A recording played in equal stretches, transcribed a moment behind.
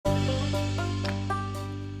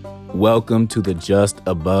Welcome to the Just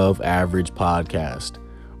Above Average podcast.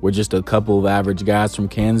 We're just a couple of average guys from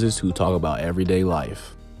Kansas who talk about everyday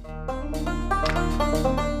life.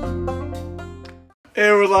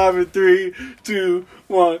 And we're live in 3, 2,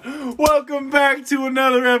 1. Welcome back to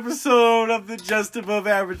another episode of the Just Above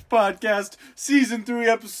Average podcast, season 3,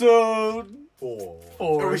 episode 4.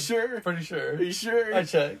 Are we sure? Pretty sure. Are you sure? I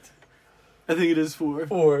checked. I think it is 4.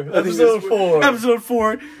 4. I think Episode 4. Episode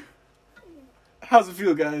 4. How's it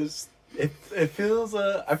feel, guys? It feels,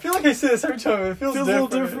 I feel like I say this every time, it feels Feels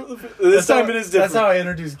different. a little different. This time it is different. That's how I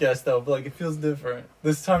introduce guests, though, but, like, it feels different.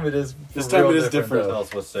 This time it is different. Tell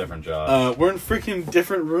us what's different, Josh. We're in a freaking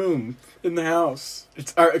different room in the house.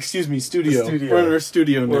 It's our, studio. The studio. We're in our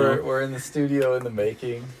studio now. We're in the studio in the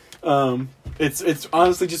making. It's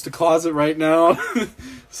honestly just a closet right now.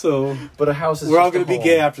 So, but a house is we're all going to be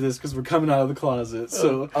gay after this because we're coming out of the closet.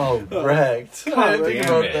 So, wrecked. I didn't think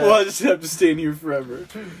about that. Well, I just have to stay in here forever.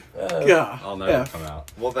 God, I'll never come out.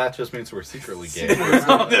 Well, that just means we're secretly gay.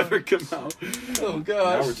 I'll never come out. Oh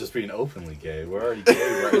gosh. Now we're just being openly gay. We're already gay.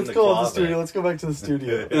 We're in the closet. Studio. Let's go back to the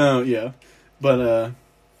studio. Oh yeah, but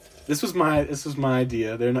this was my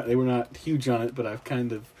idea. They were not huge on it, but I've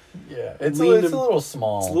kind of it's a little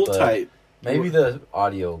small. It's a little tight. Maybe the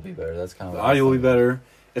audio will be better. That's kind of the audio will be better.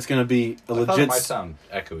 It's gonna be a legit. It might sound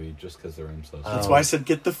echoey just because the room's so small. That's why I said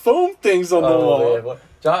get the foam things on the wall.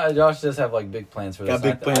 Yeah. Josh does have like big plans for this. Got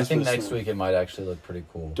big plans. I think next week it might actually look pretty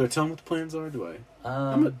cool. Do I tell him what the plans are? Do I?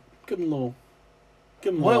 I'm gonna give him a little.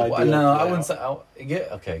 Give him a well, little idea. No, I wouldn't say. Give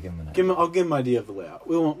him an idea. I'll give him an idea of the layout.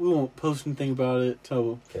 We won't post anything about it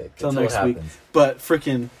till next week. Happens. But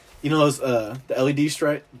freaking, you know those the LED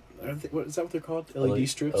stripe. What is that? What they're called? LED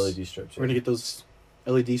strips. LED strips. We're gonna get those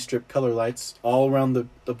LED strip color lights all around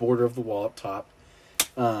the border of the wall up top.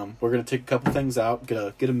 We're gonna take a couple things out.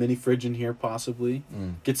 Get a mini fridge in here possibly.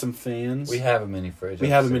 Get some fans. We have a mini fridge.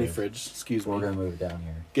 Excuse me. We're gonna move it down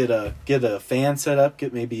here. Get a fan set up.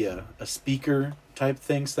 Get maybe a speaker type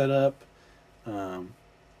thing set up.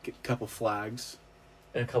 Get a couple flags.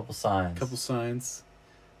 And a couple signs.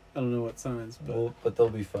 I don't know what signs, but they'll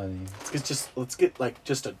be funny. Let's get like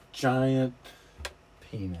just a giant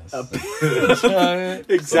penis.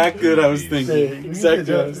 Exactly what I was thinking. Exactly.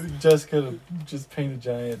 Just could have just paint a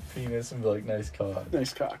giant penis and be like, nice cock.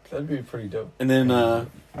 Nice cock. That'd be pretty dope. And then I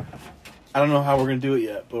don't know how we're gonna do it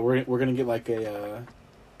yet, but we're gonna get like a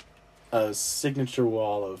signature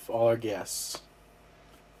wall of all our guests.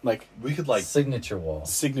 Like we could like signature wall.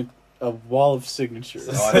 A wall of signatures.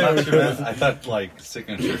 Oh, I thought like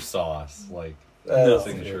signature sauce, like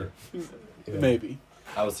signature. Yeah. Maybe.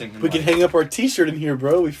 I was thinking we could hang up our T-shirt in here,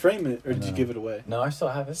 bro. We frame it, or did you give it away? No, I still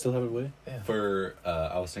have it. Still have it away? Yeah. For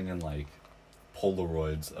I was thinking like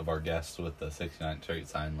Polaroids of our guests with the 69th Street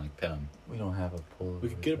sign, like pin them. We don't have a Polaroid. We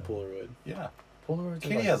could get a Polaroid. Yeah. Polaroid.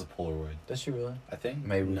 Katie has a Polaroid. Does she really? I think.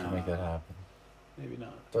 Maybe we can make that happen. Maybe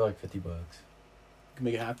not. They're like $50. We can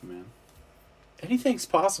make it happen, man. Anything's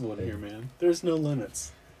possible in here, man. There's no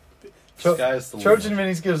limits. Trojan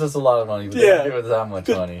Minis gives us a lot of money, but they don't give us that much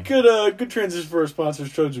money. Good transition for our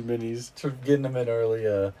sponsors, Trojan Minis. Getting them in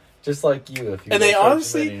early, just like you. If you and they Trojan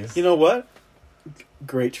honestly, Minis. You know what?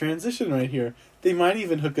 Great transition right here. They might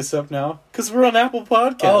even hook us up now because we're on Apple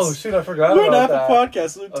Podcasts. Oh shoot, I forgot we're about on Apple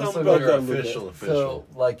Podcasts. Tell them about that. Official. So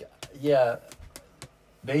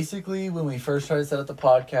basically, when we first started to set up the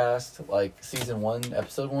podcast, like season 1,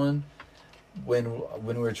 episode 1, when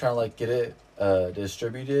we were trying to like get it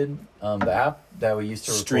distributed, the app that we used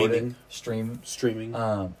to record streaming,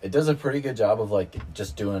 it does a pretty good job of like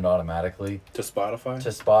just doing it automatically to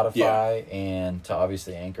Spotify, and to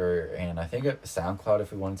obviously Anchor, and I think SoundCloud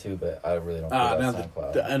if we wanted to, but I really don't care about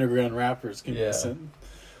SoundCloud. The underground rappers can listen.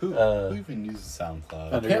 Who even uses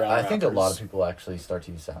SoundCloud? I think a lot of people actually start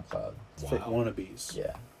to use SoundCloud. Wow. Wannabes.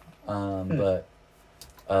 Yeah. But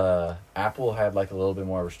Apple had like a little bit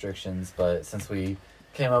more restrictions, but since we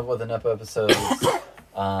came up with enough episodes,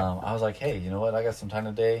 I was like, hey, you know what? I got some time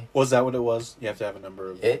today. Was that what it was? You have to have a number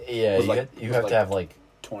of you have to have like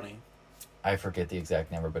 20. I forget the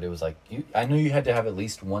exact number, but it was like I knew you had to have at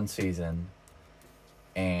least one season.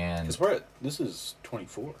 And because this is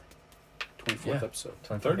 24. 24th episode.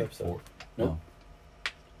 24th episode. No.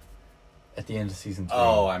 At the end of season 3.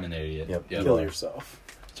 Oh, I'm an idiot. Yep. Kill yourself.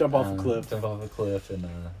 Jump off a cliff. Jump off a cliff and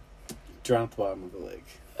drown at the bottom of the lake.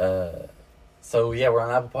 So yeah, we're on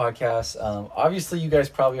Apple Podcasts. Obviously, you guys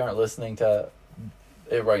probably aren't listening to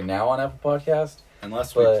it right now on Apple Podcast,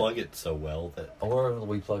 unless we plug it so well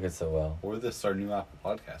or this is our new Apple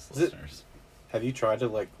Podcast listeners. Have you tried to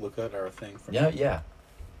like look at our thing from? Yeah.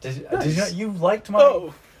 Did you liked my?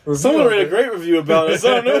 Someone read a great review about us.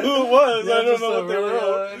 I don't know who it was. I don't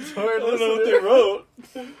know what they wrote.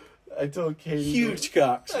 I told Katie. Huge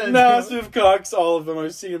cocks. I know. Massive cocks, all of them.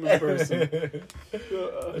 I've seen them in person.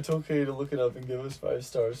 I told Katie to look it up and give us 5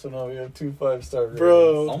 stars. So now we have 2 5-star ratings.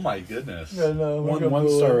 Bro. Oh my goodness. I know. One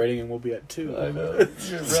 1-star rating and we'll be at 2. I know.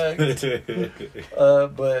 You're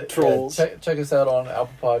right. But Trolls. yeah, check us out on Apple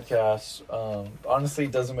Podcasts. Honestly,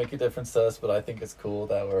 it doesn't make a difference to us, but I think it's cool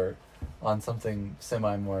that we're on something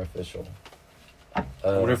more official. I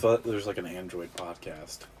wonder if there's like an Android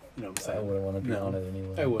podcast. You know what I'm I saying? wouldn't want to be No, on it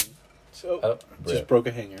anyway. I wouldn't. So, Oh, just Brett. broke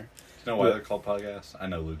a hanger. You know why they're called podcasts? I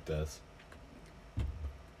know Luke does.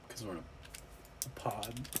 Because we're a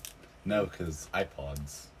pod. No, because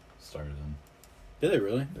iPods started them. Did they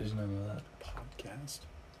really? Did you know that? Podcast.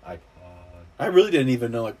 iPod. I really didn't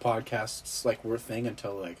even know like podcasts like were a thing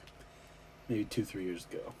until like maybe 2-3 years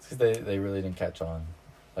ago. Because they really didn't catch on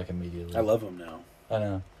like immediately. I love them now. I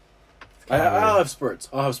know. I'll have spurts.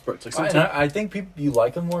 Like sometimes. I think you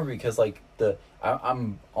like them more because like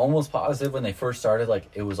I'm almost positive when they first started, like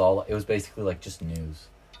it was basically like just news.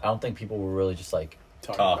 I don't think people were really just like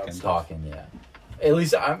talking. Yeah. At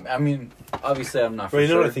least I mean, obviously I'm not. But you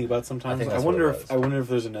know what I think about sometimes? I wonder if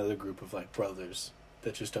there's another group of like brothers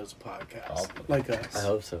that just does a podcast like us. I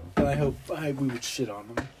hope so. And I hope we would shit on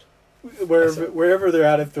them wherever they're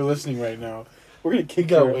at. If they're listening right now, we're gonna kick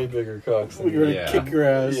your way bigger cocks. We're gonna Yeah. kick your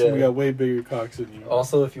ass. Yeah. And we got way bigger cocks than you.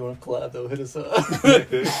 Also, if you want to collab, though, hit us up.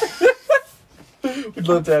 We'd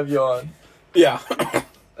love to have you on. Yeah. That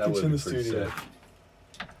Get would you in be the pretty studio.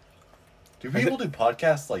 sick. Do people do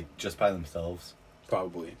podcasts like just by themselves?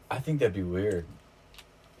 Probably. I think that'd be weird.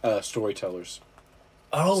 Storytellers.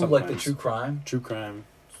 Oh, like the Sometimes. true crime. True crime.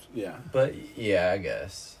 Yeah. But yeah, I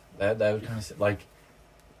guess that would kind of like.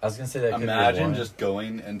 I was gonna say that. Imagine could be just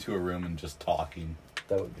going into a room and just talking.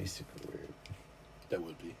 that would be super weird. That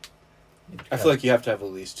would be. I feel like you have to have at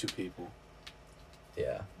least 2 people.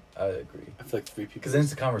 Yeah, I agree. I feel like 3 people. Because then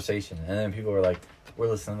it's a conversation, and then people are like, "We're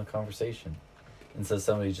listening to the conversation," and so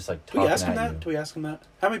somebody just like Do talking we ask him at that? you. Do we ask him that?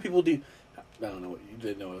 How many people do you... I don't know what you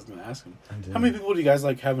didn't know I was going to ask him. I didn't. How many people do you guys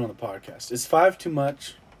like having on the podcast? Is 5 too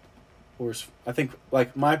much? Or is, I think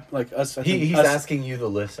like us. I think He's us, asking you, the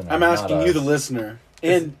listener. I'm not asking you, the us. listener,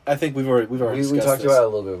 and I think we've already We discussed talked this. about it a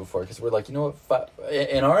little bit before because we're like, you know what?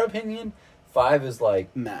 In our opinion, 5 is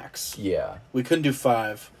like, Max. yeah, We couldn't do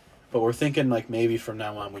 5, but we're thinking like maybe from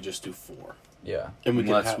now on we just do 4. yeah. And we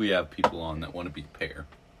Unless can we have people on that want to be pair.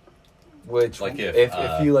 Which Like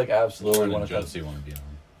if you like absolutely Lauren want and to come, Josie want to be on.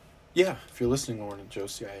 Yeah, if you're listening, Lauren and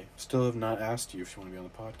Josie, I still have not asked you if you want to be on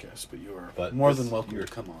the podcast, but you are But more this- than welcome you're-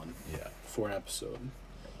 to come on Yeah. for an episode.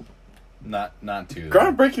 Not too.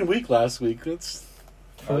 Groundbreaking week last week. That's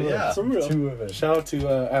Oh, yeah. for real. 2 of it. Shout out to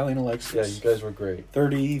Eileen Alexis. Yeah, you guys were great.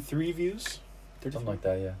 33 views. Something like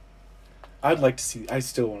that, yeah. I'd like to see. I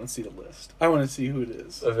still want to see the list. I want to see who it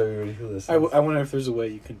is. Of everybody who listens. I wonder if there's a way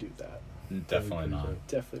you can do that. Definitely not.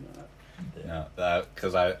 Definitely not. No, that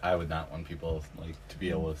because I would not want people like to be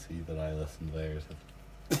able to see that I listen to theirs.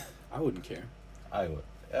 I wouldn't care. I would.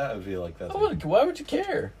 Yeah, I feel like that's. Why would you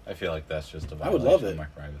care? I feel like that's just a I would violation love of it. my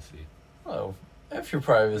privacy. Oh, F your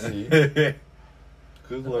privacy.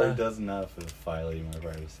 Google already does enough of violating my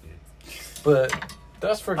privacy. But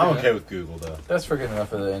that's freaking. I'm okay with Google though. That's freaking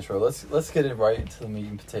enough of the intro. Let's get it right into the meat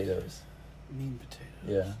and potatoes. Mean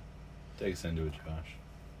potatoes. Yeah. Take us into it, Josh.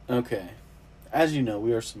 Okay. As you know,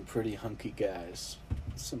 we are some pretty hunky guys.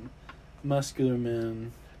 Some muscular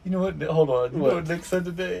men. You know what? Hold on. You What? know what Nick said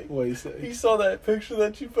today? What do you He say? saw that picture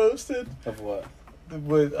that you posted Of what?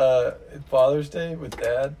 with Father's Day with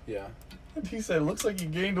Dad, Yeah. and he said, "Looks like you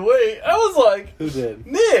gained weight." I was like, Who did?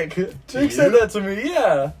 Nick. Nick said that to me.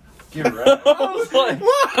 Yeah. Get right. I was like,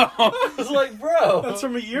 I was like, bro. That's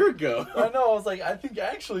from a year ago. I know. I was like, I think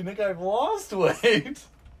actually, Nick, I've lost weight.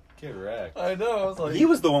 Get wrecked. I know. I was like, He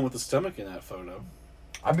was the one with the stomach in that photo.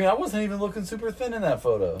 I mean, I wasn't even looking super thin in that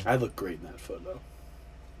photo. I look great in that photo.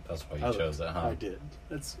 That's why you chose it, huh? I did.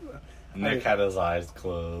 That's Nick had his eyes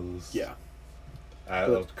closed. yeah, I But-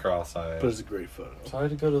 looked cross-eyed. but it's a great photo. So I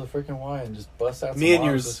had to go to the freaking Y and just bust out some Me and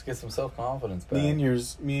arms yours- just to get some self-confidence back. Me and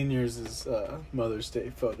yours Mother's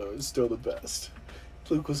Day photo is still the best.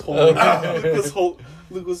 Luke was holding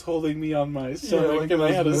Luke was holding me on my stomach, and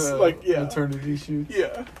I had a maternity shoot.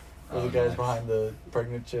 yeah, Where the guy's behind the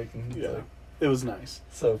pregnant chick, and it's yeah. like, It was nice,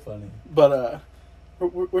 so funny. but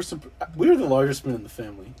we're the largest men in the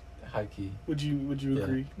family. High key. Would you Yeah.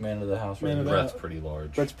 agree? Man of the house. Man right of the here. Brett's pretty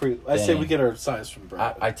large. Brett's pretty. I say we Dang. get our size from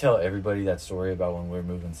Brett. I tell everybody that story about when we were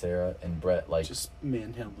moving Sarah and Brett like just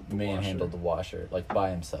manhandled the manhandled the washer. washer like by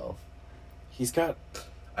himself. He's got.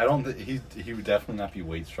 I don't think he would definitely not be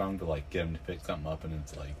weight strong, but like get him to pick something up and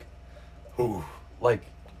it's like, whew. Like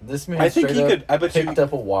this man. I think straight he up could. I bet you. picked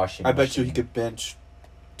up a washing. I bet you he machine. could bench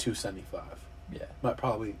 275. Yeah.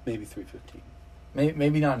 Probably maybe 315.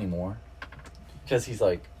 Maybe not anymore. Because he's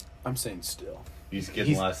like... I'm saying still. He's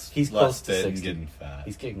getting less close less to fit and 60. getting fat.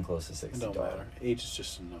 He's getting close to 60. It don't matter. Age is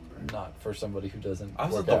just a number. Not for somebody who doesn't I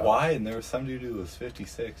was work at the out. Y, and there was some dude who was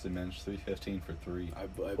 56 and managed 315 for 3. I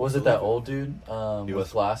Was it believe that old dude He with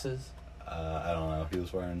was- glasses? I don't know. He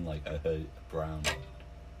was wearing like a hood, brown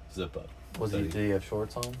zip up. Did he have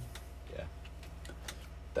shorts on? Yeah.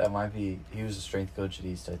 That might be... He was a strength coach at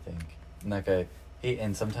East, I think. And that guy...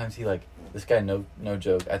 And sometimes he, like... This guy, no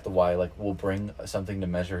joke, at the Y, like, will bring something to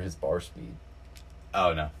measure his bar speed.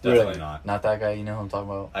 Oh no, definitely Really? not. Not that guy, you know who I'm talking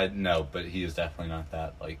about? No, but he is definitely not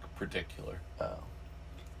that like particular. Oh.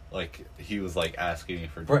 Like he was like asking me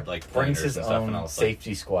for like brings pointers his and stuff, and I own was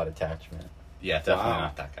safety squad attachment. like, yeah, definitely Wow.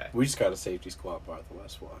 not that guy. We just got a safety squad bar at the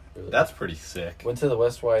West Y. Really. That's pretty sick. Went to the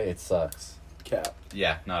West Y, it sucks. Cap.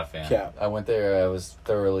 Yeah, not a fan. Cap. I went there, I was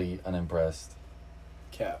thoroughly unimpressed.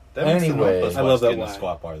 Cap. That makes the Anyway. Northwest I Y love that getting a Y.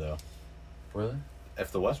 squat bar though. Really?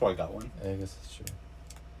 If the West Y got one, Yeah, I guess that's true.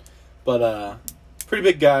 But pretty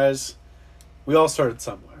big guys. We all started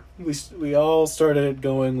somewhere. We all started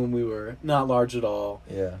going when we were not large at all,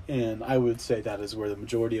 Yeah. and I would say that is where the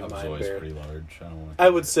majority I of was my always pretty large. I don't want. I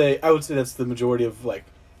would say that's the majority of like.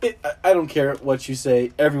 I don't care what you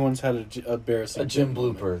say. Everyone's had a embarrassing A gym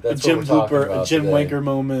moment. blooper. That's a gym what we're talking blooper. about A gym today. wanker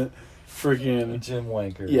moment. Freaking Jim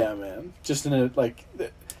Wanker. yeah, man. Just in a like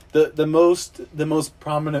the most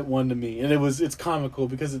prominent one to me, and it's comical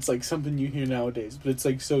because it's like something you hear nowadays, but it's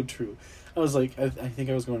like so true. I was like, I think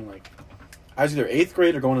I was going like, I was either 8th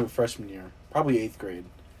grade or going into freshman year, probably 8th grade,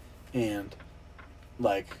 and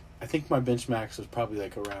like I think my bench max was probably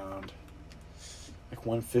like around like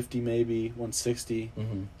 150 maybe 160.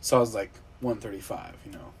 Mm-hmm. So I was like 135.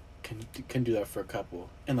 You know, can do that for a couple,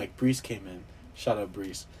 and like Brees came in. Shout out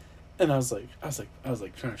Brees. And I was like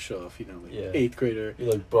trying to show off, you know, like Yeah. 8th grader.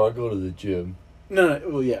 You're like, bro, I go to the gym. No,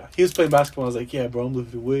 well, yeah, he was playing basketball. I was like, yeah, bro, I'm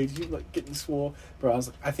lifting weights. You like getting swole, bro. I was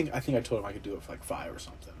like, I think I told him I could do it for like 5 or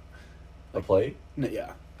something. A plate? No,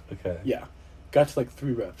 yeah, Okay. yeah. Got to like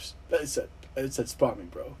 3 reps. It said, spot me,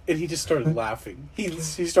 bro. And he just started laughing. He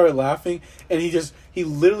started laughing, and he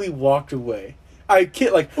literally walked away. I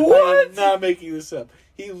kid, like, What? I'm not making this up.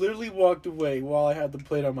 He literally walked away while I had the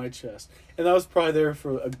plate on my chest, and I was probably there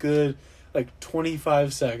for a good like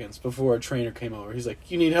 25 seconds before a trainer came over. He's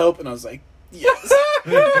like, "You need help?" And I was like, "Yes."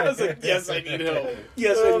 I was like, "Yes, I need help.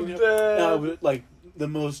 Yes, I need help." No, but like the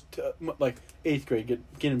most like 8th grade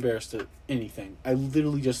get embarrassed at anything. I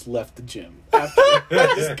literally just left the gym after.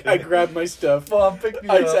 I grabbed my stuff. Mom, pick me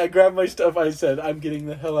I up. grabbed my stuff. I said, "I'm getting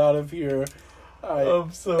the hell out of here."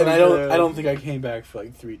 I'm so And I dead. don't think I came back for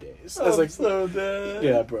like 3 days. I was like, so dead.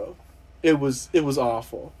 yeah, bro. It was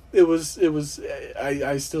awful. It was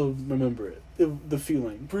I still remember it. The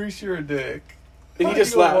feeling. Bruce, you're a dick. And How he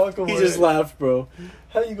just you gonna laughed. walk He away? just laughed, bro.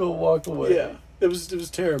 How you gonna walk away? Yeah. It was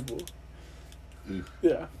terrible. Ooh.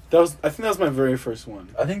 Yeah. I think that was my very first one.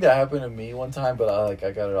 I think that happened to me one time, but I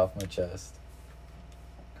got it off my chest.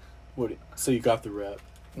 So you got the rep.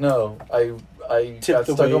 No, I Tipped got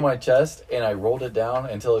the stuck weight. on my chest and I rolled it down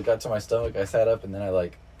until it got to my stomach. I sat up and then I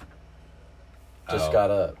just Oh. got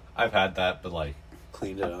up. I've had that, but like,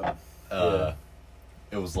 Cleaned it up.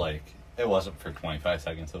 it was like it wasn't for 25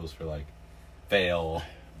 seconds. It was for like fail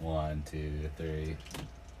 1, 2, 3,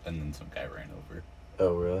 and then some guy ran over.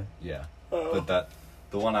 Oh really? Yeah, Oh. but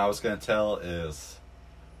the one I was gonna tell is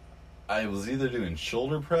I was either doing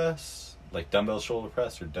shoulder press, like dumbbell shoulder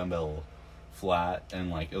press, or dumbbell flat, and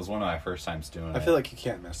like it was one of my first times doing it. I feel like you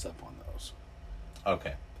can't mess up on those.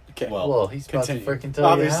 Okay. Okay. Well, He's about to continue. freaking tell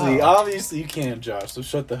Obviously, you how. obviously you can, Josh. So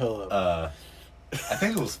shut the hell up. I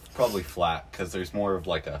think it was probably flat because there's more of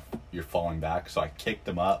like you're falling back. So I kicked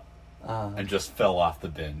him up and just fell off the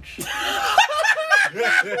bench.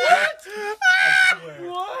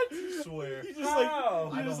 What? I swear. You just like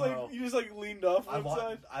How? you I just don't like know. you just like leaned off I, one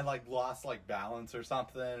side. I like lost like balance or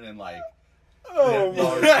something and like Oh Yeah,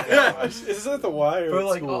 my yeah. gosh! Is this at the Y or Or at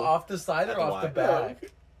like school? off the side At or the off the Y. back?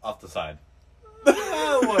 off the side.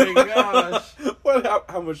 Oh my gosh. What?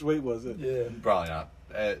 How much weight was it? Yeah. Probably not.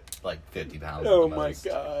 Like 50 pounds. Oh at the my most.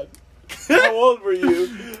 god! How old were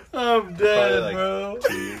you? I'm Probably dead, like bro.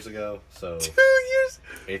 2 years ago. So 2 years.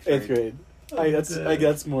 8th grade. 8th grade.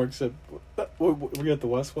 That's more except. Were you at the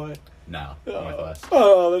West Y? No. Northwest.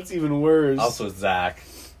 Oh, that's even worse. Also Zach.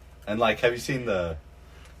 And like, have you seen the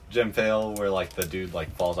gym fail where like the dude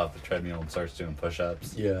like falls off the treadmill and starts doing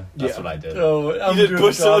push-ups? Yeah. That's Yeah. what I did. Oh, I'm did doing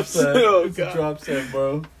push-ups? drop set. Oh, It's God. a drop set,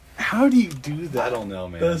 bro. How do you do that? I don't know,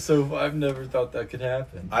 man. That's so. I've never thought that could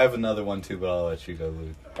happen. I have another one too, but I'll let you go,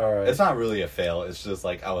 Luke. All right. It's not really a fail. It's just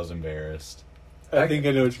like I was embarrassed. I think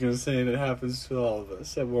I know what you're going to say, and it happens to all of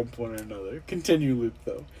us at one point or another. Continue, Luke,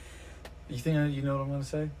 though. You think you know what I'm going to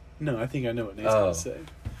say? No, I think I know what Nate's going to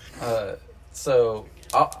say. So,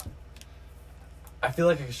 I feel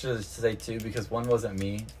like I should say two because one wasn't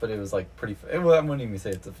me, but it was like pretty. Well, I wouldn't even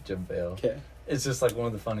say it's a gym fail. Okay. It's just like one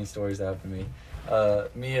of the funny stories that happened to me.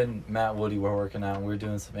 Me and Matt Woody were working out, and we were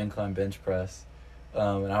doing some incline bench press.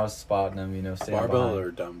 And I was spotting him, standing Barbell behind.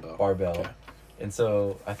 or dumbbell? Barbell. Okay. And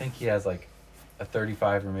so I think he has like a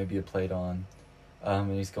 35 or maybe a plate on.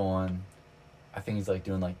 And he's going, I think he's like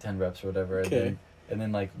doing like 10 reps or whatever. Okay. And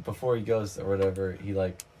then like before he goes or whatever, he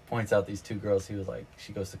like points out these two girls. He was like,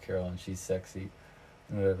 she goes to Carol and she's sexy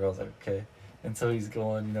and whatever. I was like, okay. And so he's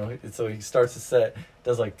going, and so he starts the set,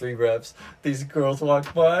 does like 3 reps. These girls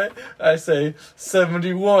walk by. I say,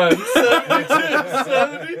 71, 72,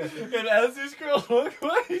 70. And as these girls walk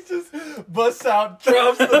by, he just busts out,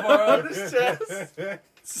 drops the bar on his chest.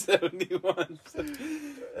 71.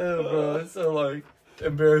 Oh, bro, it's so like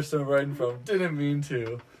embarrassed him right in front of him. Didn't mean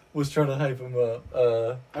to. Was trying to hype him up.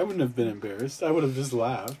 I wouldn't have been embarrassed. I would have just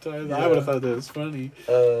laughed. I would have thought that was funny.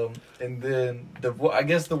 And then I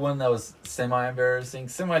guess the one that was semi-embarrassing.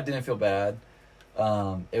 Didn't feel bad.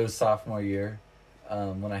 It was sophomore year.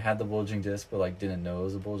 When I had the bulging disc, but like didn't know it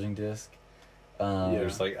was a bulging disc. You're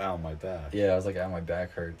just like, ow, my back. Yeah, I was like, ow, my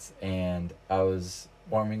back hurts. And I was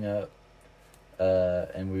warming up,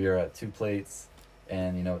 and we were at 2 plates.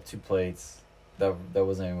 And, 2 plates, that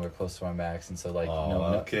wasn't anywhere close to my max. And so, like,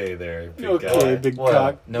 okay there, big Okay, guy. big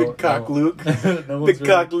cock Luke. Big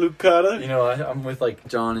cock Luke Cotta. I'm with, like,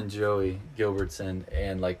 John and Joey Gilbertson.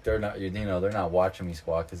 And, like, they're not watching me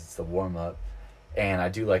squat because it's the warm-up. And I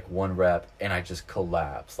do, like, 1 rep, and I just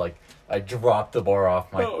collapse. Like, I drop the bar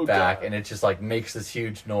off my back, God. and it just, like, makes this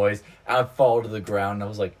huge noise. I fall to the ground, and I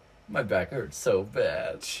was like, my back hurts so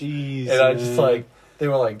bad. Jeez. And I just, like, they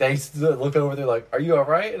were like, they look over, they're like, are you all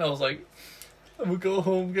right? And I was like, I'm gonna go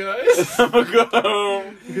home, guys. I'm gonna go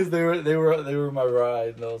home. Because they were my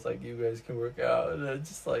ride, and I was like, you guys can work out. And I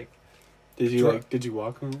just, like... Did you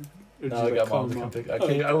walk home? Or No, I got mom to come pick. Oh.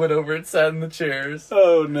 I went over and sat in the chairs.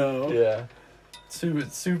 Oh, no. Yeah.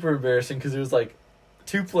 Super embarrassing because it was like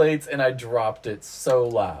 2 plates and I dropped it so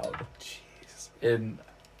loud. Jeez. And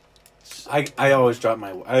I always drop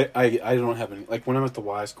my... I don't have any... Like, when I'm at the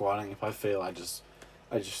Y squatting, if I fail, I just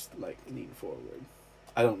like, lean forward.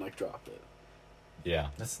 I don't, like, drop it. Yeah.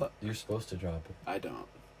 you're supposed to drop it. I don't.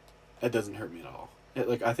 It doesn't hurt me at all.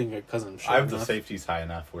 I think because I'm short I have the enough, safeties high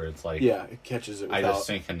enough where it's like... Yeah, it catches it without... I just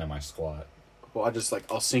sink into my squat. Well,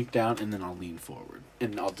 I'll sink down and then I'll lean forward.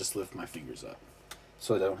 And I'll just lift my fingers up.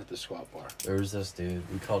 So that I don't hit the squat bar. There was this dude,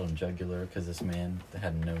 we called him Jugular because this man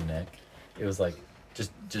had no neck. It was like,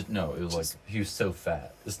 he was so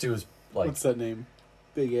fat. This dude was like... What's that name?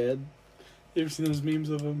 Big Ed? You ever seen those memes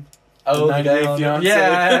of him? Oh, the 90 Day Fiancé?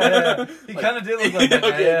 Yeah. He kind of did look like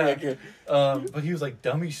that. Okay. But he was like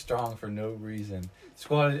dummy strong for no reason.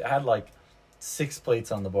 Squatted, had like 6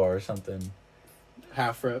 plates on the bar or something.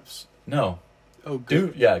 Half reps. No. Oh,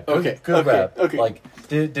 good. Dude, yeah. Good rep. Okay. Like,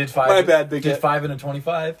 did 5. My bad, Big Did Ed. 5 and a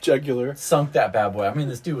 25. Jugular. Sunk that bad boy. I mean,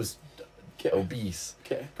 this dude was obese.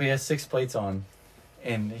 Okay. But he has 6 plates on.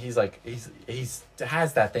 And he's like, he's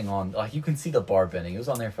has that thing on. Like, you can see the bar bending. It was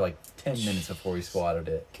on there for like 10 minutes before he squatted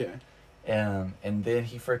it. Okay. And then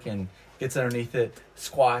he freaking gets underneath it,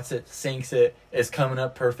 squats it, sinks it, is coming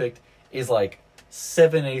up perfect, is like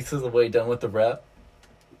 7/8 of the way done with the rep.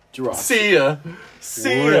 Drop. See ya.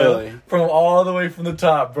 Really? From all the way from the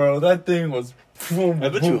top, bro. That thing was... I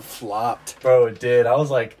bet you flopped. Bro, it did. I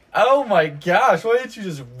was like, oh my gosh, why didn't you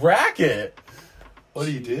just rack it? What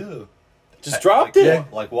do you do? Just dropped it? Yeah.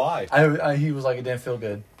 Like, why? He was like, it didn't feel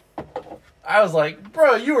good. I was like,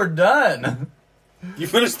 bro, you were done. You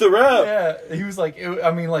finished the rep. Yeah, he was like,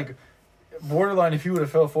 borderline, if he would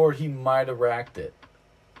have fell forward, he might have racked it.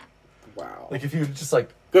 Wow. Like, if he would have just, like,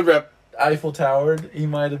 Good rep. Eiffel Towered, he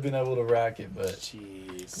might have been able to rack it, but...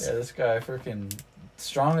 Jeez. Yeah, this guy freaking...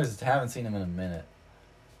 Strong as... Haven't seen him in a minute.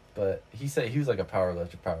 But he said he was like a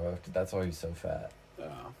powerlifter. That's why he's so fat.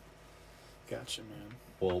 Oh. Gotcha, man.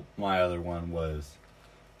 Well, my other one was...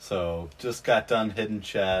 So, just got done hidden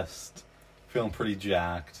chest. Feeling pretty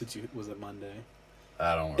jacked. Was it Monday?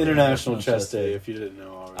 I don't remember. International Chest Day, if you didn't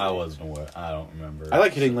know already. I wasn't aware. I don't remember. I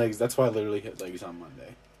like hitting legs. That's why I literally hit legs on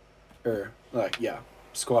Monday.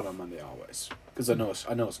 Squat on Monday always. Because I know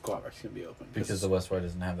a squat rack's going to be open. Because the West Y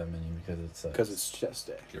doesn't have that many because it's chest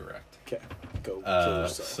day. Correct. Okay, go kill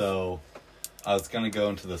yourself. So, I was going to go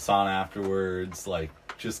into the sauna afterwards. Like,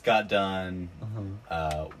 just got done.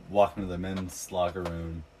 Walking to the men's locker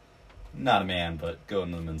room. Not a man, but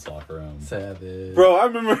going to the men's locker room. Savage. Bro, I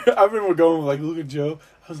remember going with, like, Luke and Joe.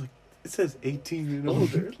 I was like, it says 18 and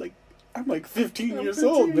older. Like, I'm like 15 years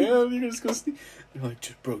old, man. You're just gonna sneak. They're like,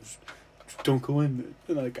 just don't go in.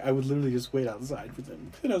 And like, I would literally just wait outside for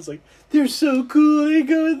them. And I was like, they're so cool. They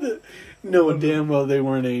go in the. Knowing damn well they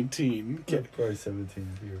weren't 18. Yeah, probably 17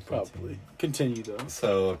 if you were 14. Probably. Continue though.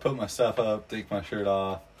 So I put my stuff up, take my shirt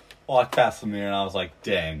off, walked past the mirror, and I was like,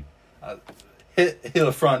 dang. I hit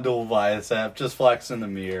a front double bicep, just flex in the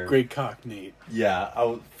mirror. Great cock, Nate. Yeah, I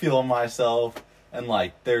was feeling myself, and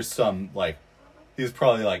like, there's some, like, he's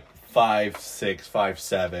probably like 5'6",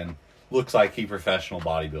 5'7", looks like he professional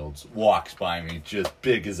bodybuilds, walks by me, just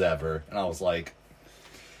big as ever, and I was like,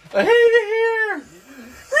 I hate it here!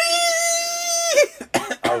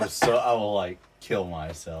 I will like kill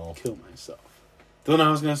myself. The one I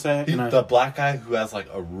was gonna say, The black guy who has like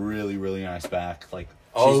a really, really nice back, like,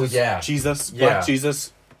 Oh, Jesus, yeah. Jesus, Yeah. Black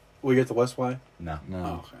Jesus. We get the West Y. no. No,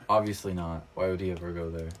 Oh, okay. obviously not. Why would he ever go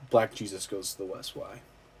there? Black Jesus goes to the West Y.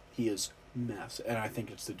 He is massive, and I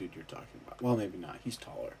think it's the dude you're talking about. Well, maybe not. He's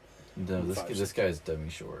taller. No, this guy's dummy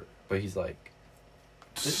short, but he's like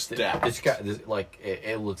Stacked. this guy. Like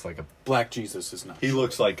it looks like a Black Jesus is not. He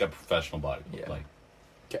looks like a professional bodybuilder. Yeah. Like,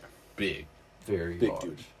 Okay. big. very Big large.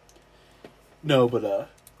 dude. No, but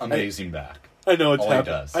Amazing back. I know it's All he happened.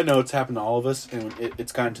 does. I know it's happened to all of us, and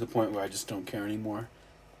it's gotten to the point where I just don't care anymore.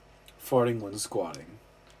 Farting when squatting.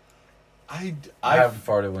 I haven't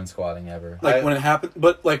farted when squatting ever. Like when it happens,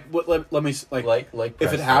 but like what? Let me like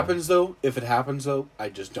if it happens though, I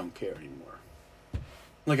just don't care anymore.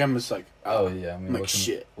 Like I'm just like, Oh yeah, I mean, I'm like what can,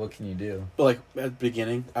 shit. What can you do? But like at the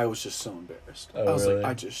beginning, I was just so embarrassed. Oh, I was really?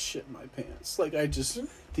 like, I just shit my pants. Like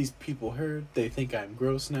these people heard. They think I'm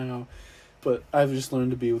gross now, but I've just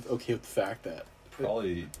learned to be okay with the fact that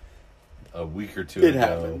Probably a week or two It ago,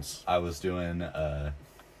 happens. I was doing,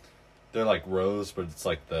 they're like rows, but it's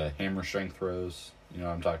like the hammer strength rows. You know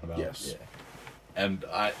what I'm talking about? yes, Yeah. And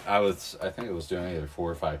I think it was doing either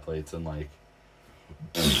 4 or 5 plates, and like,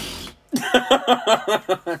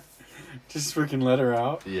 just freaking let her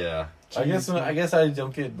out. yeah. I guess I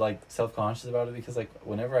don't get like self-conscious about it because like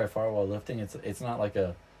whenever I fart while lifting, it's not like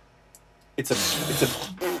a It's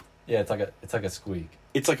a yeah, it's like a squeak.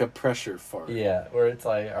 it's like a pressure fart. Yeah, where it's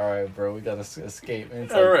like, all right, bro, we gotta escape. And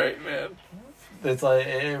it's All like, right, man. It's like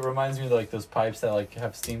it reminds me of like those pipes that like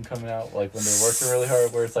have steam coming out like when they're working really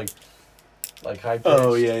hard, where it's like high pitched.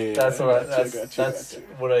 Oh yeah. That's yeah, what gotcha, that's gotcha.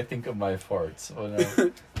 what I think of my farts. When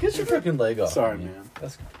get your freaking leg off. Sorry, me. man.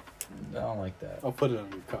 I don't like that. I'll put it on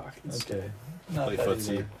your cock. Okay. Not Play that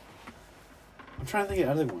footsie. either. I'm trying to think of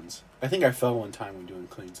other ones. I think I fell one time when doing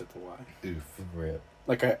cleans at the Y. Oof. Rip.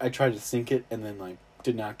 Like I tried to sink it and then like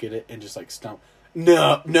did not get it and just like stumped.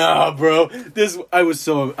 No, bro. I was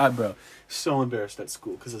so embarrassed at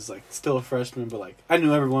school because it's like still a freshman, but like I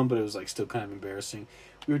knew everyone, but it was like still kind of embarrassing.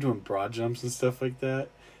 We were doing broad jumps and stuff like that,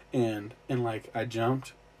 and like I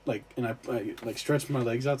jumped like and I like stretched my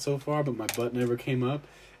legs out so far, but my butt never came up,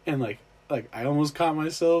 and like I almost caught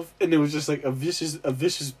myself, and it was just like a vicious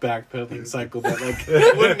backpedaling cycle that like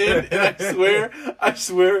wouldn't end. And I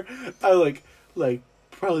swear, I like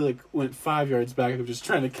probably like went 5 yards back. I'm just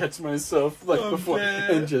trying to catch myself like before,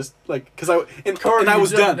 man. and just like because I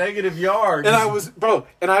was done. Negative yards. And I was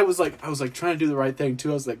trying to do the right thing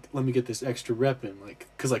too. I was like, let me get this extra rep in, like,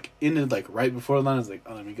 cause like ended like right before the line. I was like,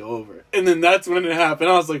 oh, let me go over it, and then that's when it happened.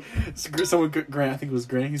 I was like, Grant, I think it was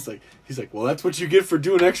Grant. He's like, well, that's what you get for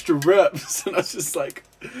doing extra reps. And I was just like,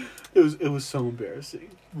 it was so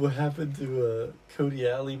embarrassing. What happened to Cody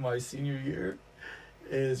Alley my senior year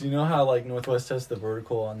is, you know how like Northwest has the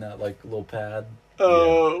vertical on that like little pad.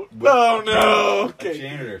 Oh, Yeah. oh no. A Okay.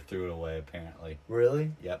 janitor threw it away, apparently.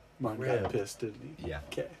 Really? Yep. Mine Rip. got pissed, didn't he? Yeah.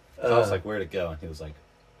 Okay. So I was like, where'd it go? And he was like,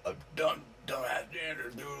 don't have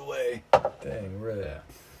janitor, threw it away. dang, really?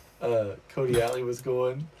 Yeah. Cody Alley was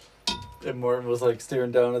going, and Martin was like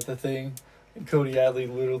staring down at the thing, and Cody Alley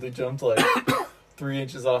literally jumped like 3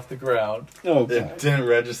 inches off the ground. Oh, It God. didn't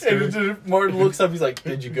register. And Martin looks up, he's like,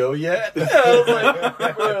 "Did you go yet?" I was like,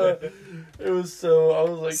 "Bruh." It was so. I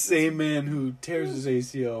was like, Same man who tears his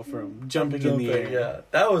ACL from jumping in the air. Yeah,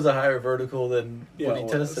 that was a higher vertical than what he it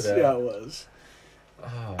tested was. at. Yeah, it was.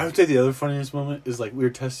 Oh. I would say the other funniest moment is like we were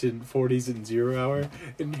testing 40s in 0 hour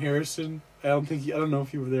in Harrison. I don't know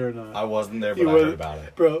if you were there or not. I wasn't there, but You I heard were- about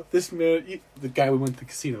it. Bro, this man, the guy we went to the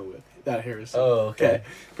casino with, that Harrison. Oh, okay.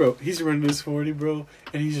 Bro, he's running his 40, bro,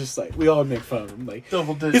 and he's just like, we all make fun of him. Like,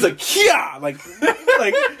 Double digits. he's like, yeah! Like,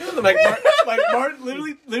 Like Martin,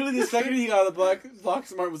 literally, the second he got out of the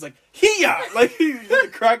box, Martin was like, "Hee-ya!" Like he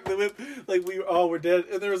cracked the whip. Like we all were dead.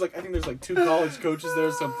 And there was like, I think there's like 2 college coaches there,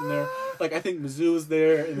 or something there. Like I think Mizzou was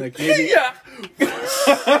there, and like maybe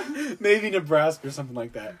maybe Nebraska or something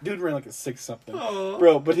like that. Dude ran like a 6 something,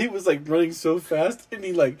 bro. But he was like running so fast, and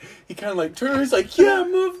he kind of like turned. He's like, "Yeah,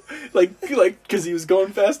 move!" Like because he was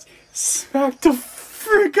going fast, smacked the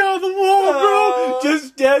frick out of the wall, bro.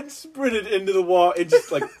 Just dead sprinted into the wall and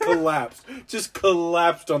just like collapsed. Just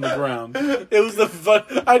collapsed on the ground. It was the fun.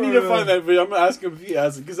 I need to find that video. I'm gonna ask him if he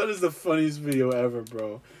has it because that is the funniest video ever,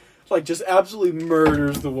 bro. Like just absolutely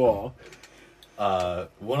murders the wall.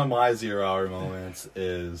 One of my 0 hour moments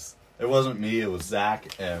is it wasn't me, it was Zach,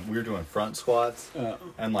 and we were doing front squats,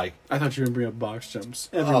 and like I thought you were gonna bring up box jumps.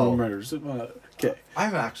 Everyone murders it. Okay. I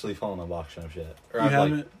haven't actually fallen on box jumps yet. Or You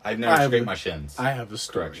haven't? I've never scraped my shins. I have a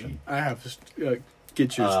story. Correction. I have to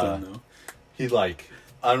get yours done though. He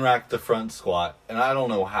unracked the front squat, and I don't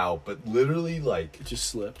know how, but literally It just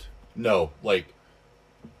slipped. no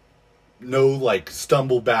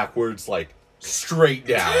stumble backwards straight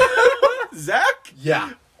down. Zach?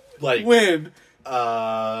 Yeah, When?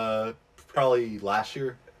 probably last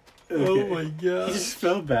year. Okay. Oh my god. He just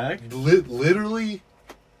fell back. Literally,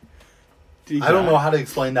 I don't know how to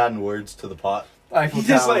explain that in words to the pot. He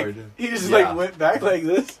just went back like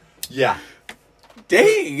this. Yeah,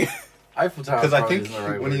 Dang. Eiffel Tower. because I think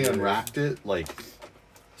when he unwrapped it,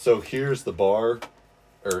 so here's the bar,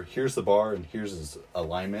 and here's his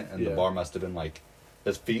alignment, and the bar must have been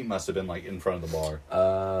his feet must have been in front of the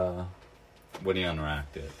bar when he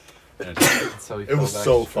unwrapped it. And So it was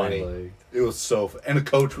so funny. It was so and a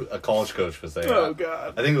college coach was there. Oh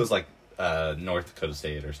god. I think it was North Dakota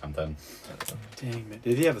State or something. Dang man.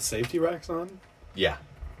 Did he have the safety racks on? Yeah.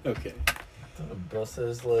 Okay. Busted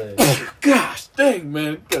his leg. Gosh, dang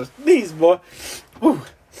man. These boy. Whew.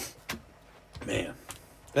 Man.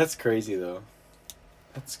 That's crazy though.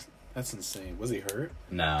 That's insane. Was he hurt?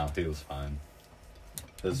 No, he was fine.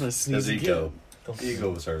 I'm gonna His sneeze ego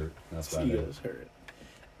again. was hurt. That's about He it. was hurt.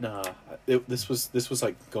 Nah, this was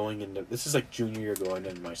going into junior year going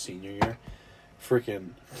into my senior year. Freaking.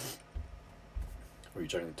 Were you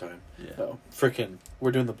checking the time? Yeah. Oh, freaking.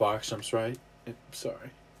 We're doing the box jumps, right? Sorry.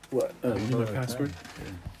 What? You need my password?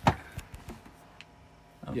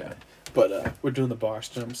 Okay. Yeah. But we're doing the box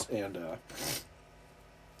jumps, and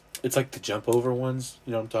it's like the jump over ones.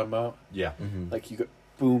 You know what I'm talking about? Yeah. Mm-hmm. Like you go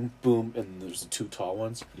boom, boom, and there's the 2 tall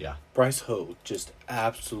ones. Yeah. Bryce Ho just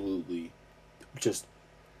absolutely just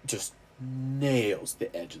nails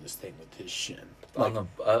the edge of this thing with his shin. On the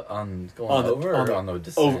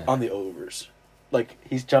descent? On the overs. Like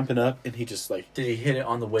he's jumping up and he just Did he hit it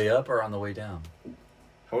on the way up or on the way down?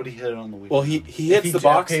 How would he hit it on the way? well he hits the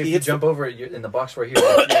box. Okay, he if hits you jump over it in the box right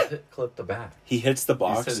here, clip the back. he hits the He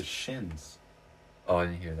box. said his shins. Oh, I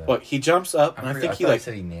didn't hear that. But he jumps up and I think he thought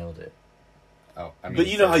said he nailed it. Oh, I mean, but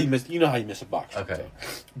you know how you miss a box. Okay.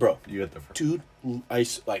 So. Bro, you hit the dude, I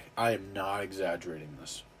am not exaggerating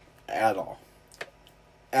this at all.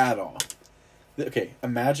 At all. Okay,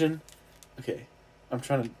 imagine. Okay, I'm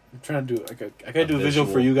trying to do. I gotta do a visual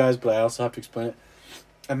for you guys, but I also have to explain it.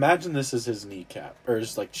 Imagine this is his kneecap or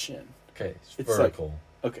his shin. Okay, It's vertical.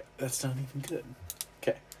 Okay, that's not even good.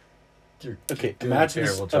 Okay. You're Okay, doing a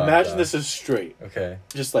terrible job, imagine Josh. this is straight. Okay,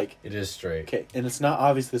 Just it is straight. okay, and it's not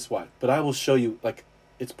obvious this wide, but I will show you.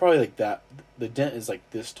 It's probably like that. The dent is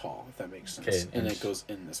this tall, if that makes sense, Okay, and it goes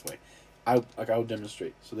in this way. I will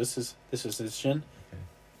demonstrate. So this is his shin. Okay.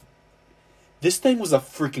 This thing was a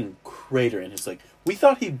freaking crater in his leg. We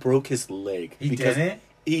thought he broke his leg. He didn't?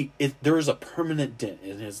 There was a permanent dent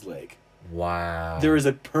in his leg. Wow. There is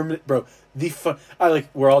a permanent, bro.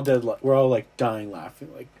 We're all dead. We're all dying laughing.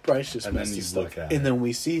 Bryce just And messed then his you look stuff. at And it. then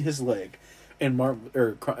we see his leg, and I don't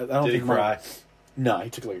Did he think Mark. cry? No,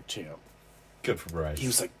 he took it like a champ. Good for Bryce. He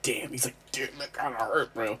was like, "Damn!" He's like, "Damn, that kind of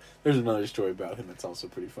hurt, bro." There's another story about him that's also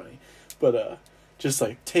pretty funny, but just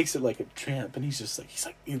takes it like a champ, and he's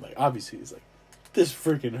obviously he's like, "This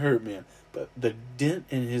freaking hurt, man." But the dent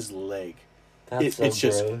in his leg, That's it's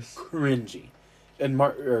just gross. cringy. And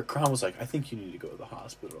Kron was like, "I think you need to go to the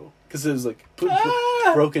hospital," because it was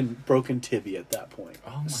broken tibia at that point.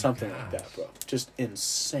 Oh my Something like gosh. that, bro. Just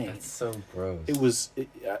insane. That's so gross. It was.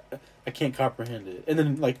 I can't comprehend it. And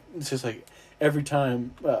then it's just every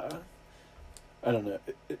time. I don't know.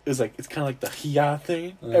 It was it's kind of like the hiya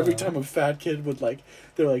thing. Every time a fat kid would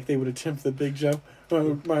they would attempt the big jump.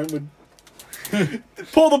 Mine would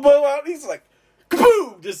pull the bow out. And he's like,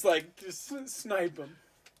 kaboom! Just snipe him.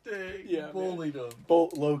 Dang, Yeah, man. bullied him.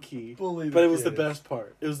 Low key. Bullied But the it was the kid. best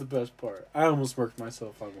part. It was the best part. I almost murked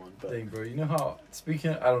myself on one. But Dang, bro. You know how,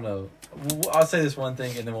 speaking, I don't know. I'll say this one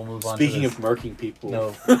thing and then we'll move on speaking to of murking people.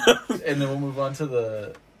 No. And then we'll move on to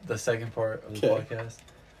the second part of the Okay.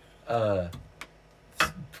 podcast.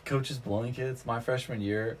 Coaches bullying kids. My freshman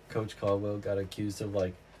year, Coach Caldwell got accused of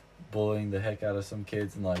like bullying the heck out of some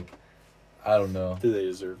kids and like, I don't know. Do they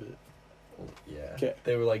deserve it? Yeah. Okay.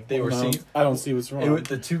 They were like, they were No, I don't see what's wrong.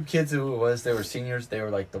 the two kids who it was, they were seniors. They were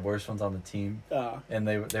like the worst ones on the team. And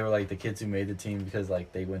they were like the kids who made the team because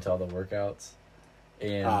like they went to all the workouts.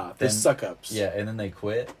 And they then, suck ups. yeah, and then they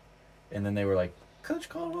quit. And then they were like, Coach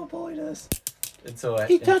Caldwell bullied us. And so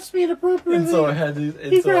He touched me inappropriately. and so I had to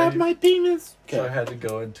and He so grabbed I, my penis. so I had to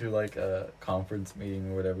go into like a conference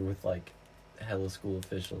meeting or whatever with like hella school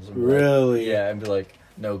officials. And be like, Really? yeah, and be like,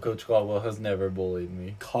 no, Coach Caldwell has never bullied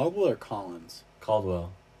me. Caldwell or Collins?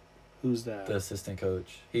 Caldwell, Who's that? the assistant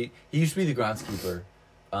coach. He used to be the groundskeeper.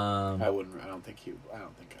 I wouldn't. I don't think I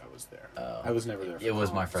was there. I was never there. For It was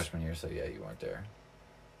my Collins. freshman year, so yeah, you weren't there.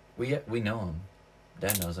 We know him.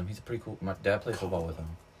 Dad knows him. He's a pretty cool. My dad plays football with him.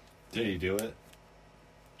 Did he do it?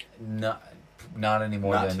 Not any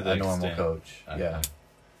more Not than to the a normal extent. coach. Okay. Yeah,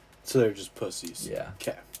 So they're just pussies. yeah,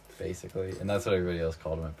 Okay. basically, and that's what everybody else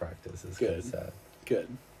called him at practice. It's kind Good. of sad. Good.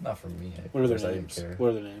 Not for me. What are their because I didn't names? care. What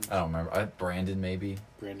are their names? I don't remember. Brandon maybe,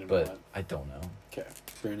 Brandon. but What? I don't know. Okay.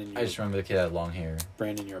 Brandon. I just remember the kid had long hair.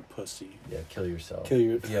 Brandon, you're a pussy. Yeah, kill yourself. Kill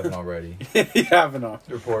your- If you haven't already. You haven't on.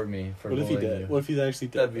 Report me for What if he bullying did? you. What if he actually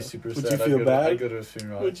did? That'd be though? super Would sad. you feel bad? I'd go to his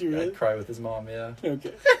funeral. Would you really? I'd cry with his mom, yeah.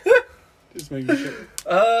 Okay. Just making sure.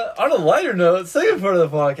 On a lighter note, second part of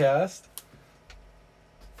the podcast.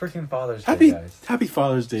 Freaking Father's Day, guys. Happy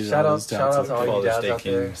Father's Day. Shout all out- those shout out dads to out all there. you Father's dads Day out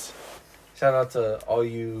there. kings. Shout out to all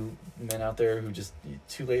you men out there who just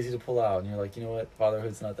too lazy to pull out, and you're like, you know what,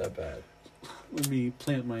 fatherhood's not that bad. Let me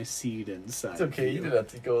plant my seed inside. It's okay, you didn't have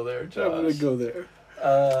to go there, Josh. I'm gonna go there.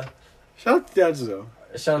 Uh, Shout out to dads though.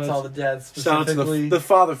 shout out to all the dads Shout out to specifically. the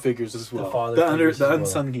father figures as well. father The figures as well.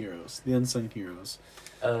 unsung heroes. The unsung heroes.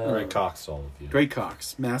 Great cocks to all of you. Great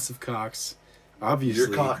cocks. Massive cocks. Obviously.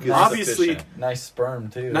 Your cock is obviously sufficient. Nice sperm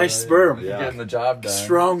too. Nice sperm. You're Yeah. getting the job done.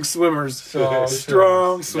 strong swimmers. Strong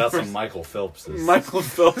strong Got swimmers. some Michael Phelpses. Michael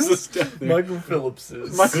Phelps is down there. Michael Phillips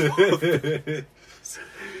is.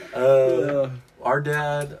 Uh, Our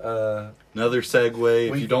dad. Another segue.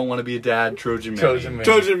 If We- you don't want to be a dad, Trojan Mini. Trojan Mini.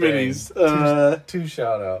 Trojan Bang. minis. Two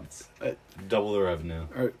shout outs. Double the revenue.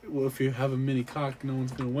 Alright, well, if you have a mini cock, no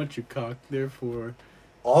one's gonna want your cock. Therefore,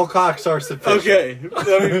 All cocks are sufficient.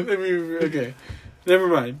 okay. Okay. Never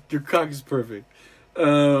mind. Your cock is perfect.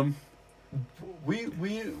 We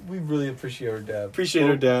really appreciate our dad. Appreciate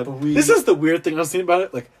our dad. But we, This is the weird thing I was thinking about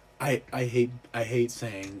it. Like, I hate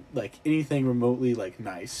saying like anything remotely like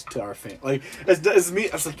nice to our family. Like as me,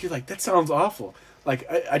 I was like, you're like that sounds awful. Like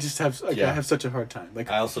I just have like Yeah. I have such a hard time.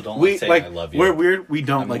 Like I also don't we like saying like I love you. we're weird. We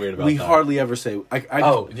don't I'm like weird about we that. hardly ever say.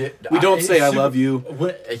 yeah, we don't say it's I super- love you.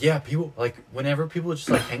 Yeah, people like whenever people just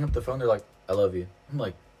like hang up the phone, they're like, "I love you." I'm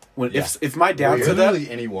like, When Yeah. if my dad Or said that,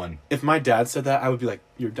 literally anyone. if my dad said that, I would be like,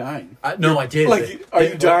 you're dying. No, I did. Like, are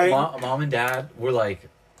you dying? Mom and Dad were like,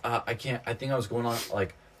 I can't. I think I was going on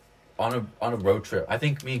like on a road trip. I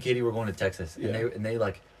think me and Katie were going to Texas, Yeah. and they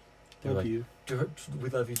like, they're Love like, you. we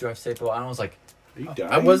love you. Drive safe. And I was like, Are you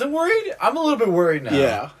dying? I wasn't worried. I'm a little bit worried now.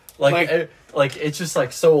 Yeah. Like it's just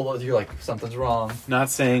like so. You're like something's wrong. Not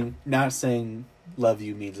saying love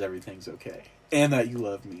you means everything's okay. And that you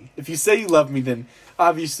love me. If you say you love me, then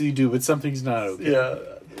obviously you do, but something's not okay. Yeah,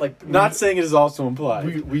 like Not saying it is also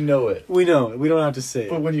implied. we know it. We know it. We don't have to say it.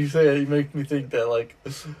 But when you say it, you make me think that like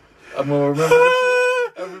I'm gonna remember.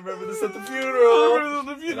 I remember this at the funeral.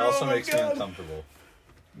 It also makes me uncomfortable.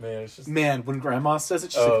 Man, it's just Man, when grandma says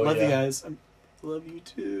it, she's Oh, like, love you yeah. guys. I love you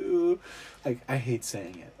too. Like, I hate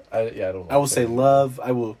saying it. I don't. I will say love.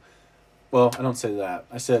 I will. Well, I don't say that.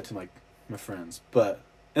 I say it to my friends. But,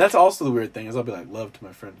 and that's also the weird thing, is I'll be like, love to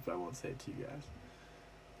my friends, but I won't say it to you guys.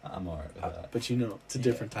 I'm alright with that. But you know, it's a Yeah.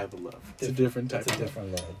 different type of love. It's a different type It's a of love.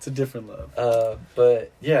 different love. It's a different love.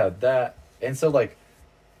 But yeah, that and so like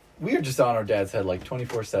we are just on our dad's head like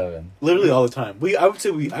 24/7. Literally all the time. I would say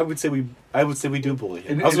we do bully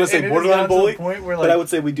him. I was gonna say And it is borderline down to the bully, point where, but I would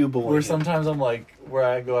say we do bully where him. sometimes I'm like, where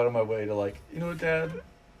I go out of my way to like, you know what, Dad?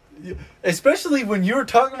 Especially when you were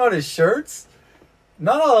talking about his shirts,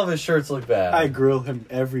 not all of his shirts look bad. I grill him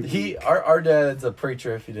every week. Our dad's a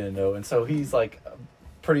preacher, if you didn't know, and so he's like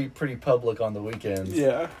pretty public on the weekends.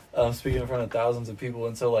 Yeah. Speaking in front of thousands of people,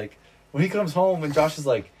 and so like when he comes home and Josh is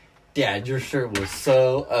like, "Dad, your shirt was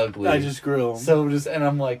so ugly." I just grill him. so just and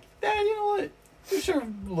I'm like, "Dad, you know what? Your shirt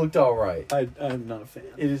looked all right." I'm not a fan.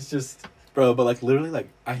 It is just Bro, but like literally, like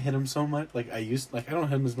I hit him so much. Like I don't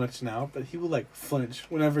hit him as much now, but he would like flinch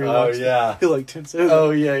whenever he walks. yeah. He like tense.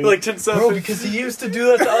 Oh yeah, He like tense up. bro, because he used to do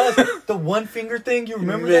that to us. The one finger thing, you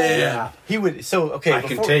remember that? Yeah. He would. So okay, I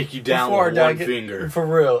can take you down before with our one dad finger. For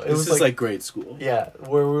real, it This was is like grade school. yeah,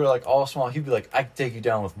 where we were like all small. He'd be like, "I can take you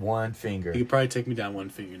down with one finger." He could probably take me down one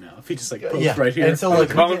finger now if he just like pokes Yeah, right here. and so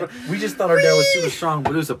like Collar- we just thought our dad was super strong,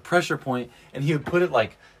 but it was a pressure point, and he would put it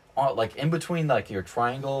like on, like in between like your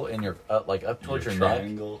triangle and your like up towards your neck.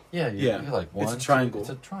 triangle. Yeah, Yeah. you're like It's a one. triangle. It's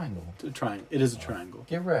a triangle. It is a triangle.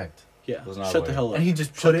 Get wrecked. Yeah. Was not Shut the aware. hell up. And he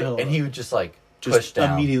just Shut put the it, hell and up. he would just like just push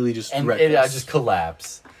down, immediately just and wreck I us. just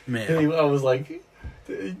collapse. Man. I was like,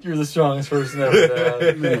 "You're the strongest person ever."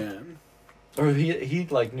 Dad." Man. Or he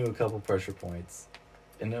like knew a couple pressure points,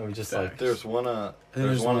 and then we just like There's one. I think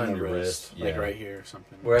There's one on the your wrist. like Yeah. right here or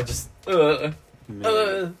something. where I just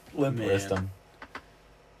Man. limp Man. wrist him.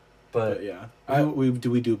 But But yeah, we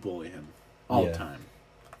do bully him all Yeah. the time.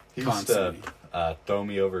 He used to Constantly. throw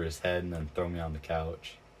me over his head and then throw me on the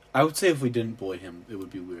couch. I would say if we didn't bully him, it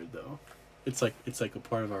would be weird though. It's like a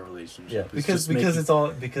part of our relationship. yeah, It's because just making, it's all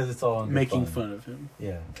in good making fun of him.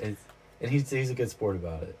 Yeah, and he's a good sport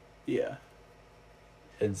about it, Yeah.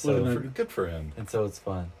 and What so an Good for him. it's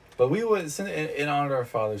fun. But we would in honor of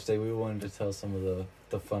Father's Day, we wanted to tell some of the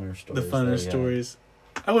funner stories. The funner that we had. stories.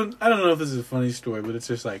 I don't know if this is a funny story, but it's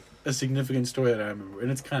just like a significant story that I remember,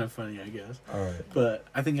 and it's kind of funny, I guess. All right. But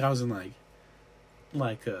I think I was in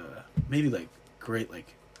maybe like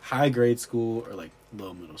high grade school or like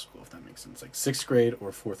low middle school, if that makes sense. Like 6th grade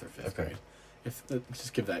or 4th or 5th Okay. grade. If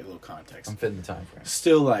just give that a little context. I'm fitting the time frame.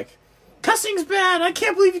 Still like, cussing's bad. I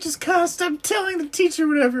can't believe you just cussed. I'm telling the teacher,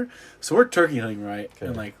 whatever. So we're turkey hunting, right? Okay.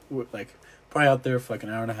 And like we're like probably out there for like an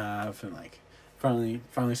hour and a half, and like finally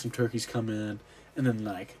some turkeys come in, and then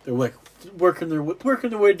like they're like working their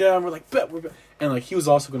way down. We're like, bet we're bet. And like he was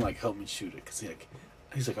also gonna like help me shoot it because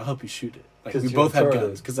he's like, I'll help you shoot it. Like 'Cause we you're both had retarded.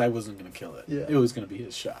 guns because I wasn't gonna kill it. Yeah. It was gonna be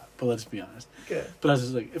his shot. But let's be honest. Okay. But I was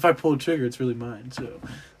just like, if I pull a trigger, it's really mine. So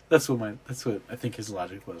that's what I think his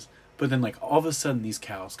logic was. But then like all of a sudden these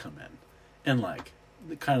cows come in, and like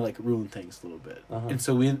they kind of like ruin things a little bit. Uh-huh. And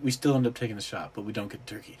so we still end up taking the shot, but we don't get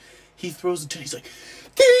the turkey. He throws the turkey. He's like,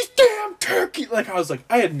 these damn turkey. Like I was like,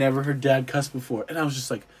 I had never heard Dad cuss before, and I was just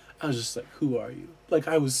like, who are you? Like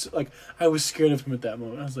I was scared of him at that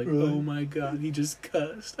moment. I was like, Really? oh my god, he just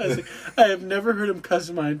cussed. I was like, I have nenever heard him cuss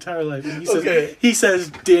in my entire life. And Okay. he says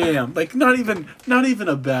damn, like not even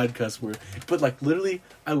a bad cuss word, but like literally,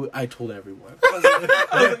 I told everyone.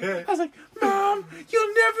 I was like, Mom,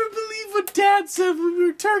 you'll never believe what Dad said when we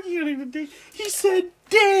were turkey hunting today. He said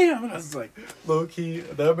damn, and I was like, Low key,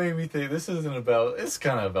 that made me think. This isn't about. It's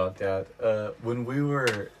kind of about Dad. When we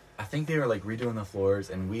were, I think they were like redoing the floors,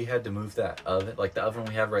 and we had to move that oven, like the oven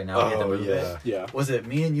we have right now. We had to Oh, move yeah. it. yeah. Was it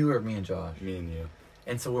me and you or me and Josh? Me and you.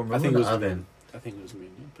 And so we're I moving think it the was oven. I think it was me,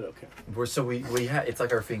 but okay. We had it's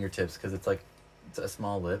like our fingertips because it's a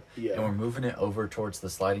small lip, Yeah. and we're moving it over towards the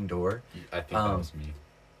sliding door. I think that was me.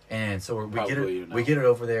 And so we get Probably, it we get it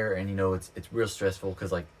over there, and it's real stressful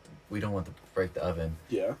because like we don't want to break the oven.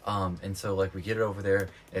 Yeah. And so like we get it over there.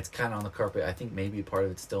 It's kind of on the carpet. I think maybe part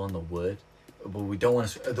of it's still on the wood, but we don't want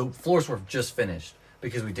to. The floors were just finished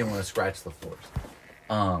because we didn't want to scratch the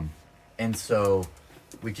floors. And so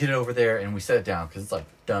we get it over there and we set it down because it's like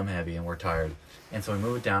dumb heavy and we're tired. And so we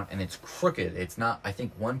move it down and it's crooked. It's not. I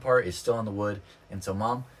think one part is still on the wood. And so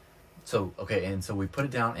and so we put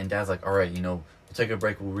it down and Dad's like, all right, we'll take a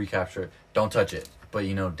break. We'll recapture it. Don't touch it. But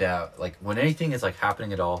Dad, like when anything is like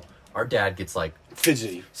happening at all, our dad gets like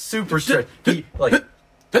Fidgety. super stressed. He like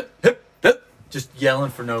just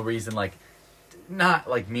yelling for no reason, like not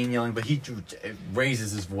like mean yelling, but he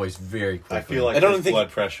raises his voice very quickly. I feel like I don't his think- blood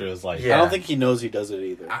pressure is like. Yeah. I don't think he knows he does it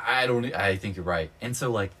either. I think you're right. And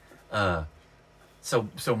so like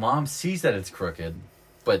so Mom sees that it's crooked,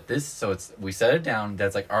 but we set it down.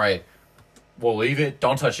 Dad's like, all right, we'll leave it.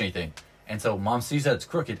 Don't touch anything. And so Mom sees that it's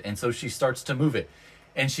crooked, and so she starts to move it,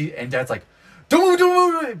 and Dad's like, don't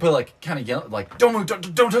move, but like kind of yelling like, don't move,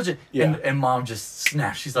 don't touch it. Yeah. And Mom just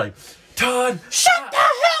snaps. She's like, Todd, Shut the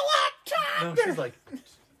hell up, Todd! no, she's like,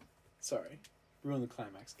 Sorry. Ruin the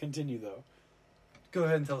climax. Continue though. go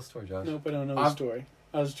ahead and tell the story, Josh. Nope, I don't know the I'm- story.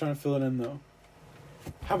 I was trying to fill it in though.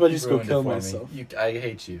 How about I just go Ruined it kill for me. myself? I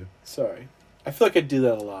hate you. Sorry. I feel like I do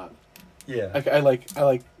that a lot. Yeah. I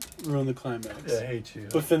like ruin the climax. Yeah, I hate you.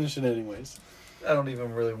 But finish it anyways. I don't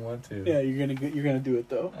even really want to. Yeah, you're gonna do it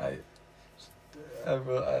though. I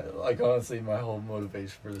like honestly, my whole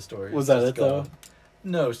motivation for the story Was is that just it, though? gone.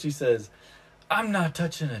 No, she says, "I'm not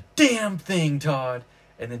touching a damn thing, Todd,"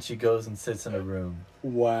 and then she goes and sits in a room.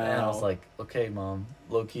 Wow. And I was like, "Okay, Mom,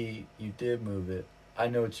 low key, you did move it. I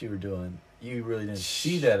know what you were doing. You really didn't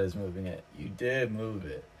see that as moving it. You did move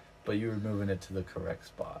it, but you were moving it to the correct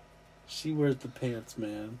spot. She wears the pants,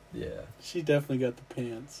 man. Yeah. She definitely got the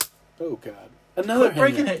pants. Oh God. Another Quit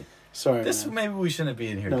breaking it. Sorry, This man. maybe we shouldn't be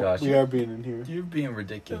in here, No, Josh. we are being in here. You're being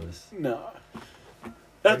ridiculous. No.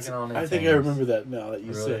 That's. Breaking all I think I names. remember that now that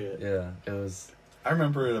you Really? say it. Yeah, it was. I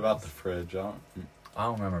remember it about the fridge. I I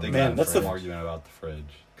don't remember. They Man, got that's into an the- argument about the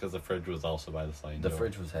fridge because the fridge was also by the sliding The door.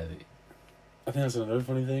 fridge was heavy. I think that's another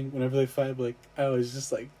funny thing. Whenever they fight, like I always just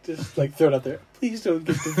throw it out there. Please don't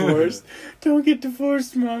get divorced. Don't get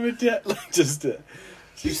divorced, mom and dad. Like just.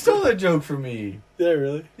 You stole that joke from me. Did I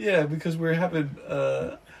really? Yeah, because we were having.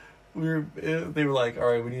 They were like, all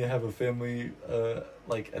right, we need to have a family.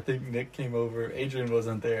 Like I think Nick came over. Adrian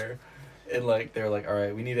wasn't there, and like they were like, all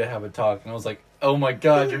right, we need to have a talk. And I was like, oh my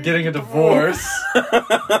god, you're getting a divorce.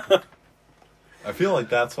 I feel like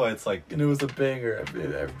that's why it's like And it was a banger. I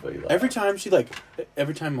mean, everybody laughed.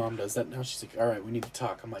 Every time mom does that, now she's like, all right, we need to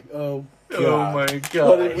talk. I'm like, oh Oh God. my god.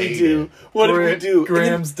 What did we do? What did we do? And then-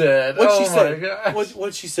 Graham's dead. What'd she Oh say? my god.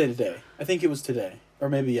 What'd she say today? I think it was today. Or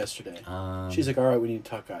maybe yesterday. She's like, like, all right, we need to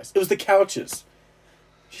talk, guys. It was the couches.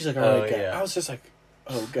 She's like, all Oh, right, guys. yeah. I was just like,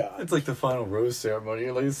 oh, God. it's like the final rose ceremony.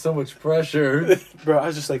 Like, it's so much pressure. Bro, I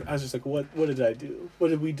was just like, what did I do? What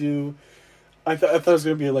did we do? I thought it was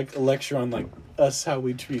going to be like a lecture on like us, how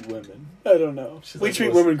we treat women. I don't know. She's We like, treat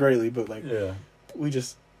 "Listen." women greatly, but like, Yeah.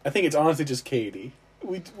 I think it's honestly just Katie.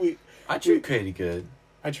 I treat Katie good.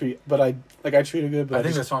 I treat her good, but I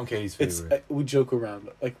think that's why I'm Katie's favorite. we joke around.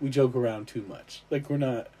 Like, we joke around too much. Like, we're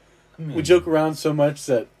not. I mean, We joke around so much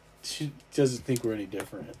that she doesn't think we're any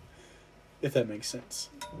different. If that makes sense.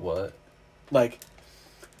 What? Like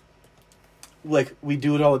we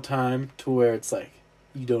do it all the time to where it's like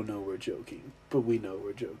you don't know we're joking, but we know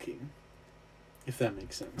we're joking. If that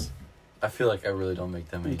makes sense. I feel like I really don't make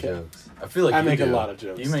that many Okay. jokes. I feel like I you make do. a lot of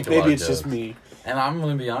jokes. You make a Maybe lot of it's just jokes. me. And I'm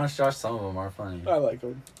gonna be honest, Josh. Some of them are funny. I like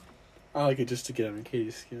them. I like it just to get under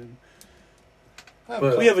Katie's skin.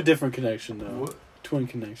 But- We have a different connection though. What, Twin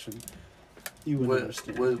connection. You wouldn't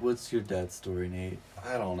understand. what's your dad's story, Nate?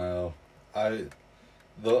 I don't know.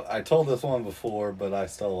 I told this one before, but I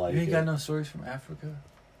still like You ain't it. got no stories from Africa?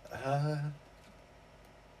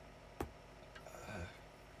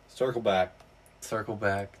 Circle back. Circle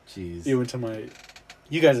back. Jeez. You went to my.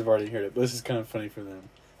 You guys have already heard it, but this is kind of funny for them.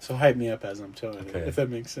 So hype me up as I'm telling it, Okay. if that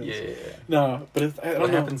makes sense. Yeah. No, but I don't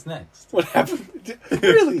What know. happens next? What happened?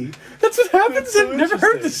 Really? That's what happens? That's so I've never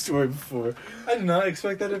heard interesting. this story before. I did not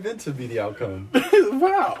expect that event to be the outcome.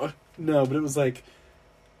 Wow. No, but it was like,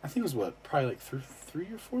 I think it was what? Probably like 3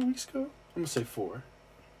 or 4 weeks ago? I'm going to say 4. I'm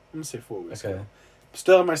going to say 4 weeks Okay. ago.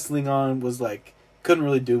 Still had my sling on, was like, couldn't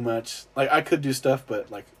really do much. Like, I could do stuff, but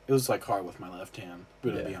like, it was like hard with my left hand,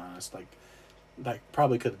 really, to be honest. Like,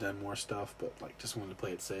 probably could have done more stuff, but like, just wanted to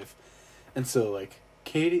play it safe. And so, like,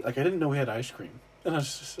 Katie, like, I didn't know we had ice cream. And I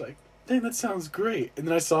was just like, dang, that sounds great. And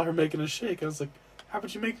then I saw her making a shake. I was like, how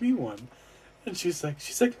about you make me one? And she's like,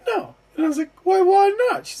 no. And I was like, why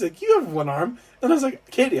not? She's like, you have one arm. And I was like,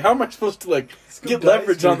 Katie, how am I supposed to, like, get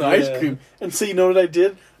leverage on the ice cream? And so you know what I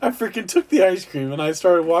did? I freaking took the ice cream and I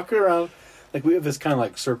started walking around. Like, we have this kind of,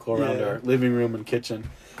 like, circle around our living room and kitchen.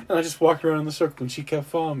 And I just walked around in the circle and she kept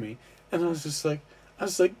following me. And I was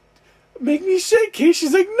like, make me shake, Kate.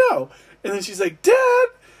 She's like, no. And then she's like, Dad.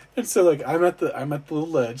 And so, like, I'm at the little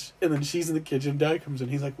ledge. And then she's in the kitchen. Dad comes in.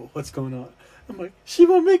 He's like, well, what's going on? I'm like, she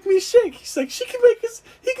won't make me shake. He's like, he can make his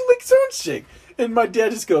own shake. And my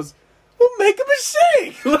dad just goes, well, make him a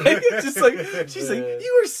shake. Like, it's just like, she's like,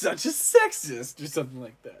 you are such a sexist or something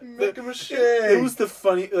like that. Make him a shake. It was the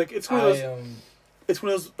funny, like, it's one of those, I it's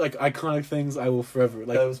one of those, like, iconic things I will forever,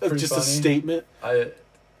 like, That was pretty just funny. a statement.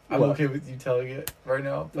 I'm What? okay with you telling it right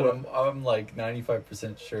now, but What? I'm like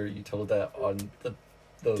 95% sure you told that on the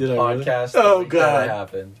Did I really? podcast. Oh, the week God. that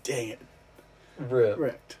happened. Dang it. Rip.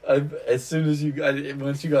 Correct. As soon as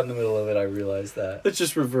once you got in the middle of it, I realized that. Let's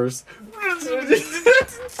just reverse.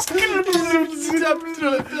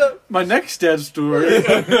 My next dad story.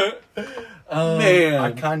 Man.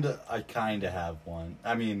 I kind of have one.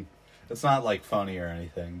 I mean, it's not like funny or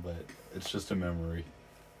anything, but it's just a memory.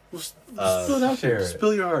 Spill it out share there. it.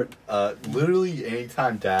 Spill your heart. Literally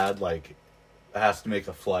anytime Dad like has to make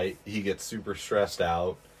a flight, he gets super stressed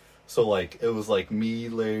out. So like it was like me,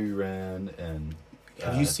 Larry Wren, and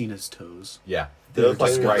Have you seen his toes? yeah, those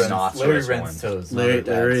like Larry rhinoceros Wren's ones. toes. not her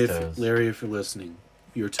dad's toes. Larry, if you're listening,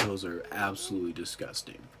 your toes are absolutely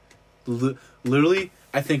disgusting. Literally,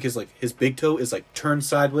 I think his big toe is like turned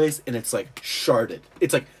sideways and it's like sharded.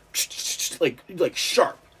 It's like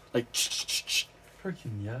sharp, like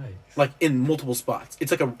Freaking yikes. like in multiple spots.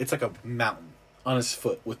 It's like a mountain on his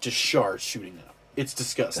foot with just shards shooting up. It's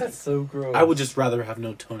disgusting. That's so gross. I would just rather have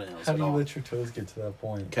no toenails How at do you all. let your toes get to that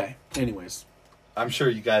point? Okay. Anyways. I'm sure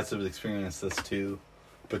you guys have experienced this too,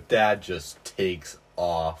 but Dad just takes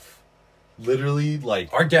off. Literally,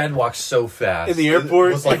 like Our dad walks so fast. In the airport?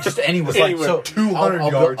 It was like just anywhere. Anywhere. So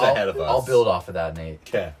 200 yards ahead of us. I'll build off of that, Nate.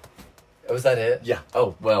 okay. Was that it? Yeah.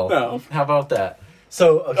 Oh well. No. How about that?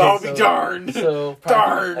 So okay. Oh, so, be darned. So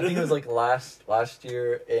Darn. I think it was like last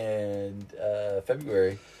year in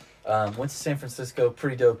February. Went to San Francisco.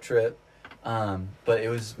 Pretty dope trip. But it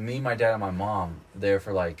was me, my dad, and my mom there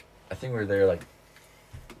for like, I think we were there like,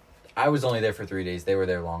 I was only there for 3 days. They were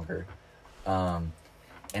there longer.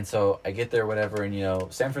 And so I get there, whatever, and you know,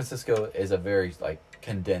 San Francisco is a very like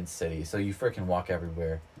condensed city, so you freaking walk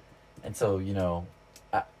everywhere. And so, you know,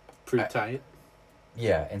 Pretty tight.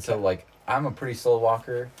 yeah, and so like I'm a pretty slow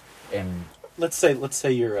walker, and Let's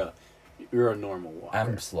say you're a normal walker.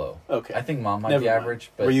 I'm slow. Okay. I think Mom might Never be mind.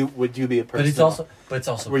 average, but would you be a person? but it's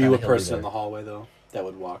also Were you a kinda hilly person in there. the hallway though that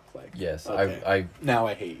would walk like? Yes, Okay. Now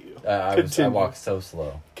I hate you. I Continue. walk so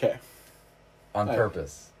slow Okay. on I-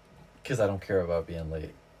 purpose because I don't care about being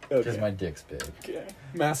late because Okay. my dick's big. Okay.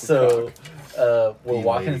 Massive. So cock. we're Being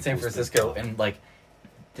walking late in San equals Francisco, big cock. and like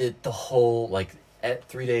the whole like at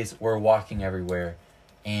 3 days we're walking everywhere,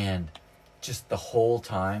 and just the whole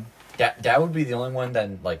time Dad would be the only one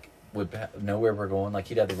that like would know where we're going. Like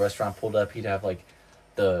he'd have the restaurant pulled up, he'd have like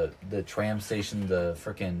the tram station, the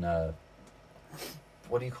freaking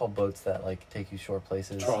what do you call boats that like take you short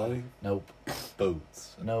places? Trolley. Nope.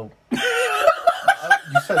 Boats. Nope.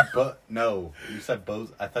 You said no. You said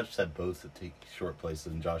boats. I thought you said boats that take short places,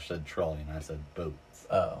 and Josh said trolley, and I said boats.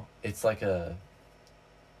 Oh, it's like a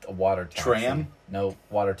water taxi. Tram? No,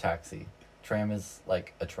 water taxi. Tram is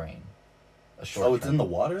like a train. A short. Oh, it's train. in the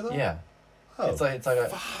water though. Yeah. Oh. It's like a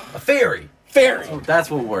ferry. Ferry.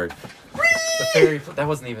 That's what word. The ferry. That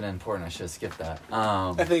wasn't even important. I should have skipped that.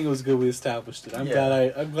 I think it was good we established it. I'm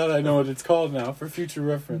Yeah. glad I know what it's called now for future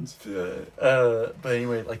reference. But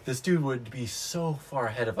anyway, like this dude would be so far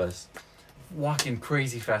ahead of us, walking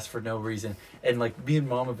crazy fast for no reason, and like me and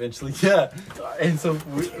Mom eventually, yeah, and so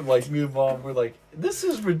like me and Mom were like, this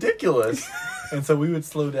is ridiculous, and so we would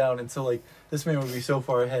slow down, and so like this man would be so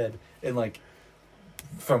far ahead, and like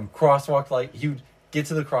from crosswalk, like he would get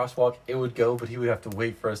to the crosswalk, it would go, but he would have to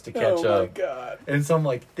wait for us to catch Oh my up, god. and so I'm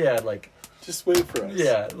like, Dad, like. Just wait for us.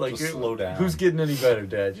 Yeah, like Just slow down. Who's getting any better,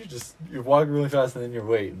 Dad? You're walking really fast and then you're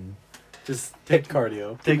waiting. Just Hit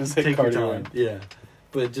cardio. take Just hit your cardio time. Yeah,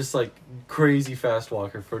 but just like crazy fast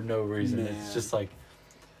walker for no reason. Man. It's just like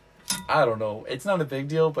I don't know. It's not a big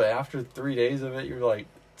deal, but after 3 days of it, you're like,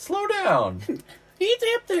 slow down. Easy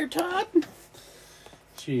up there, Todd.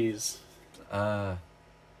 Jeez.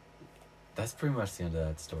 That's pretty much the end of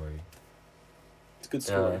that story. It's a good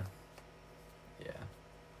story. Yeah.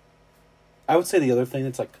 I would say the other thing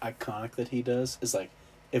that's like iconic that he does is like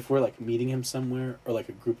if we're like meeting him somewhere or like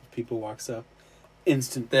a group of people walks up,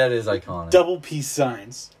 instant That is iconic. double peace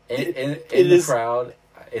signs. In it the is- crowd,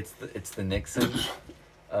 it's the Nixon.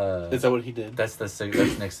 Is that what he did? That's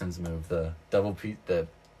Nixon's move. The double peace, the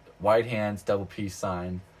white hands, double peace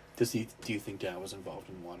sign Do you think Dad was involved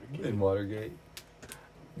in Watergate? in Watergate.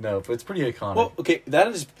 No, but it's pretty iconic. Well, okay, that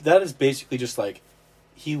is basically just like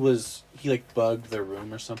he like bugged their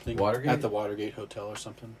room or something. Watergate? At the Watergate Hotel or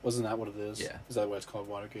something. Wasn't that what it is? Yeah. Is that why it's called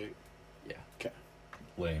Watergate? Yeah. Okay.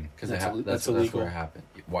 Lame. Because That's that's that's where illegal. it happened.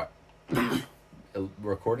 What?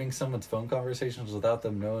 Recording someone's phone conversations without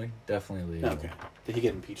them knowing, definitely illegal. Okay. Did he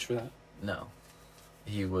get impeached for that? No.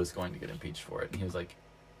 He was going to get impeached for it, and he was like,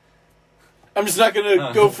 I'm just not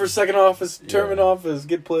gonna go for second office, term in Yeah. office,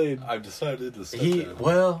 get played. I've decided to step down.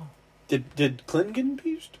 well, Did Clinton get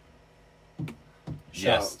impeached?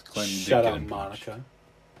 Yes, Clinton did Shout get out impeached. Monica.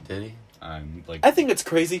 did he? I'm like, I think it's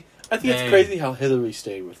crazy. I think it's Dang. crazy how Hillary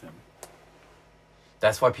stayed with him.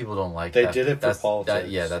 That's why people don't like They that. did it for that's, politics.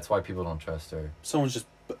 yeah, that's why people don't trust her. Someone's just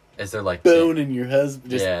Is there like boning your husband.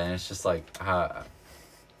 Just, yeah, and it's just like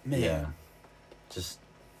man. yeah, just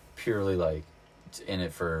purely like in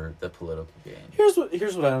it for the political gain. Here's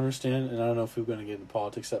what I understand, and I don't know if we're going to get into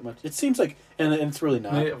politics that much. It seems like, and it's really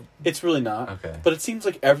not. Yeah. It's really not. Okay. But it seems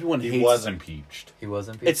like everyone he hates. was impeached. He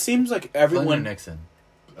wasn't. It seems like Clinton or everyone. Nixon.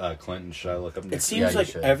 Clinton, should I look up? It Nixon? seems you like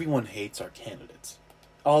should. everyone hates our candidates,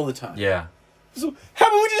 all the time. Yeah. So how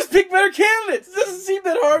about we just pick better candidates? It doesn't seem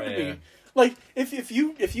that hard to me. Man. Like if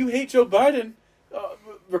you hate Joe Biden,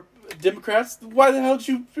 Democrats, why the hell did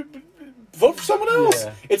you vote for someone else?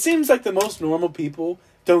 Yeah. It seems like the most normal people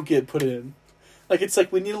don't get put in. Like it's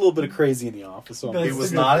like we need a little bit of crazy in the office. That's He a was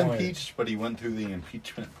good not point. impeached, but he went through the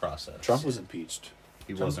impeachment process. Trump was impeached,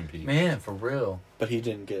 He was impeached. Man, for real. but he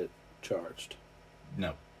didn't get charged.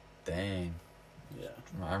 No. Dang. Yeah.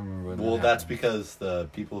 I remember when Well, that that's happened. because the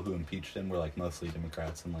people who impeached him were like mostly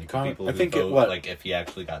Democrats, and like Con- people I who think vote, what? like if he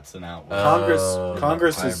actually got sent out. Oh,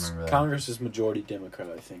 Congress I is remember that. Congress is majority Democrat,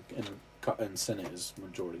 I think, and Senate is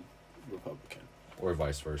majority Republican. Or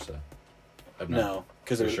vice versa. I'm not No,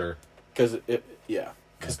 because for sure. Because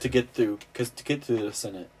to get through the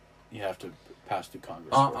Senate, you have to pass through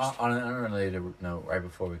Congress first. On an unrelated note, right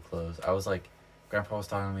before we close, I was like, Grandpa was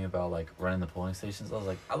talking to me about like running the polling stations. I was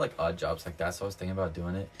like, I like odd jobs like that, so I was thinking about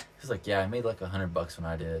doing it. He's like, yeah, I made like $100 when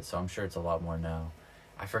I did it, so I'm sure it's a lot more now.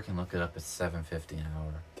 I freaking looked it up. It's $7.50 an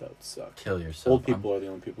hour. That would suck. Kill yourself. Old people are the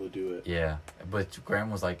only people who do it. Yeah, but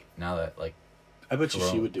Grandma was like, now that like. I bet you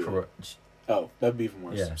she would do it. Oh, that'd be even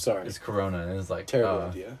worse. Yeah, Sorry. It's Corona, and it's like Terrible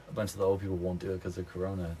idea. A bunch of the old people won't do it because of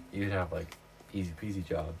Corona. You'd have like easy peasy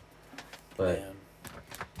job. But Man.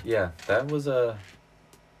 yeah, that was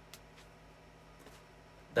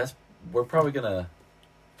we're probably gonna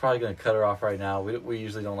cut her off right now. We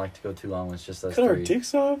usually don't like to go too long when it's just us Cut our three.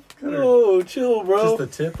 dicks off? Cut our- No, chill, bro. Just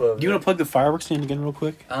the tip of. Do you want to plug the fireworks stand again real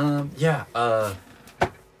quick? Yeah.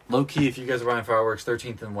 Low key, if you guys are buying fireworks,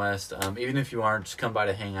 13th and West. Even if you aren't, just come by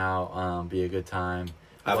to hang out. Be a good time.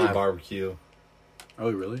 Have We'll a barbecue.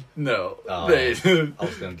 Oh, really? No, Oh, they. I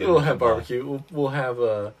was gonna get. We'll into have that. barbecue. We'll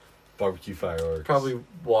have Barbecue fireworks. probably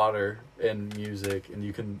water and music, and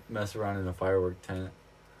you can mess around in a firework tent.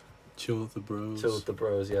 Chill with the bros. Chill with the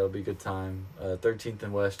bros. Yeah, it'll be a good time. 13th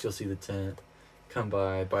and West, you'll see the tent. Come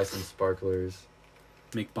by, buy some sparklers.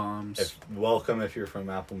 Make bombs. Welcome if you're from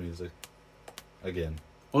Apple Music. Again.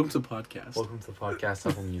 Welcome to the podcast. Welcome to the podcast,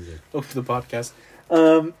 Apple Music. Welcome to the podcast.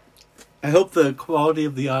 I hope the quality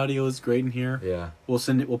of the audio is great in here. Yeah. We'll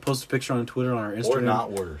post a picture on Twitter on our Instagram. Or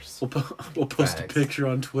not worse. We'll post Facts. a picture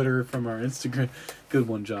on Twitter from our Instagram. Good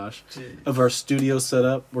one, Josh. Jeez. Of our studio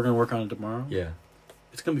setup. We're gonna work on it tomorrow. Yeah.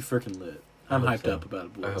 It's gonna be freaking lit. I I'm hope hyped so. up about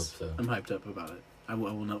it, boys. I hope so. I'm hyped up about it. I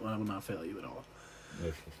will not fail you at all.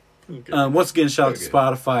 Okay. Once again, shout out to Okay.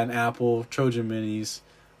 Spotify and Apple, Trojan Minis.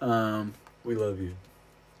 We love you.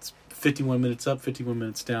 51 minutes up, 51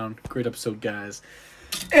 minutes down. Great episode, guys.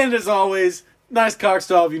 And as always, nice cocks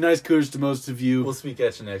to all of you, nice cougars to most of you. We'll speak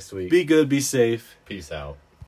at you next week. Be good, be safe. Peace out.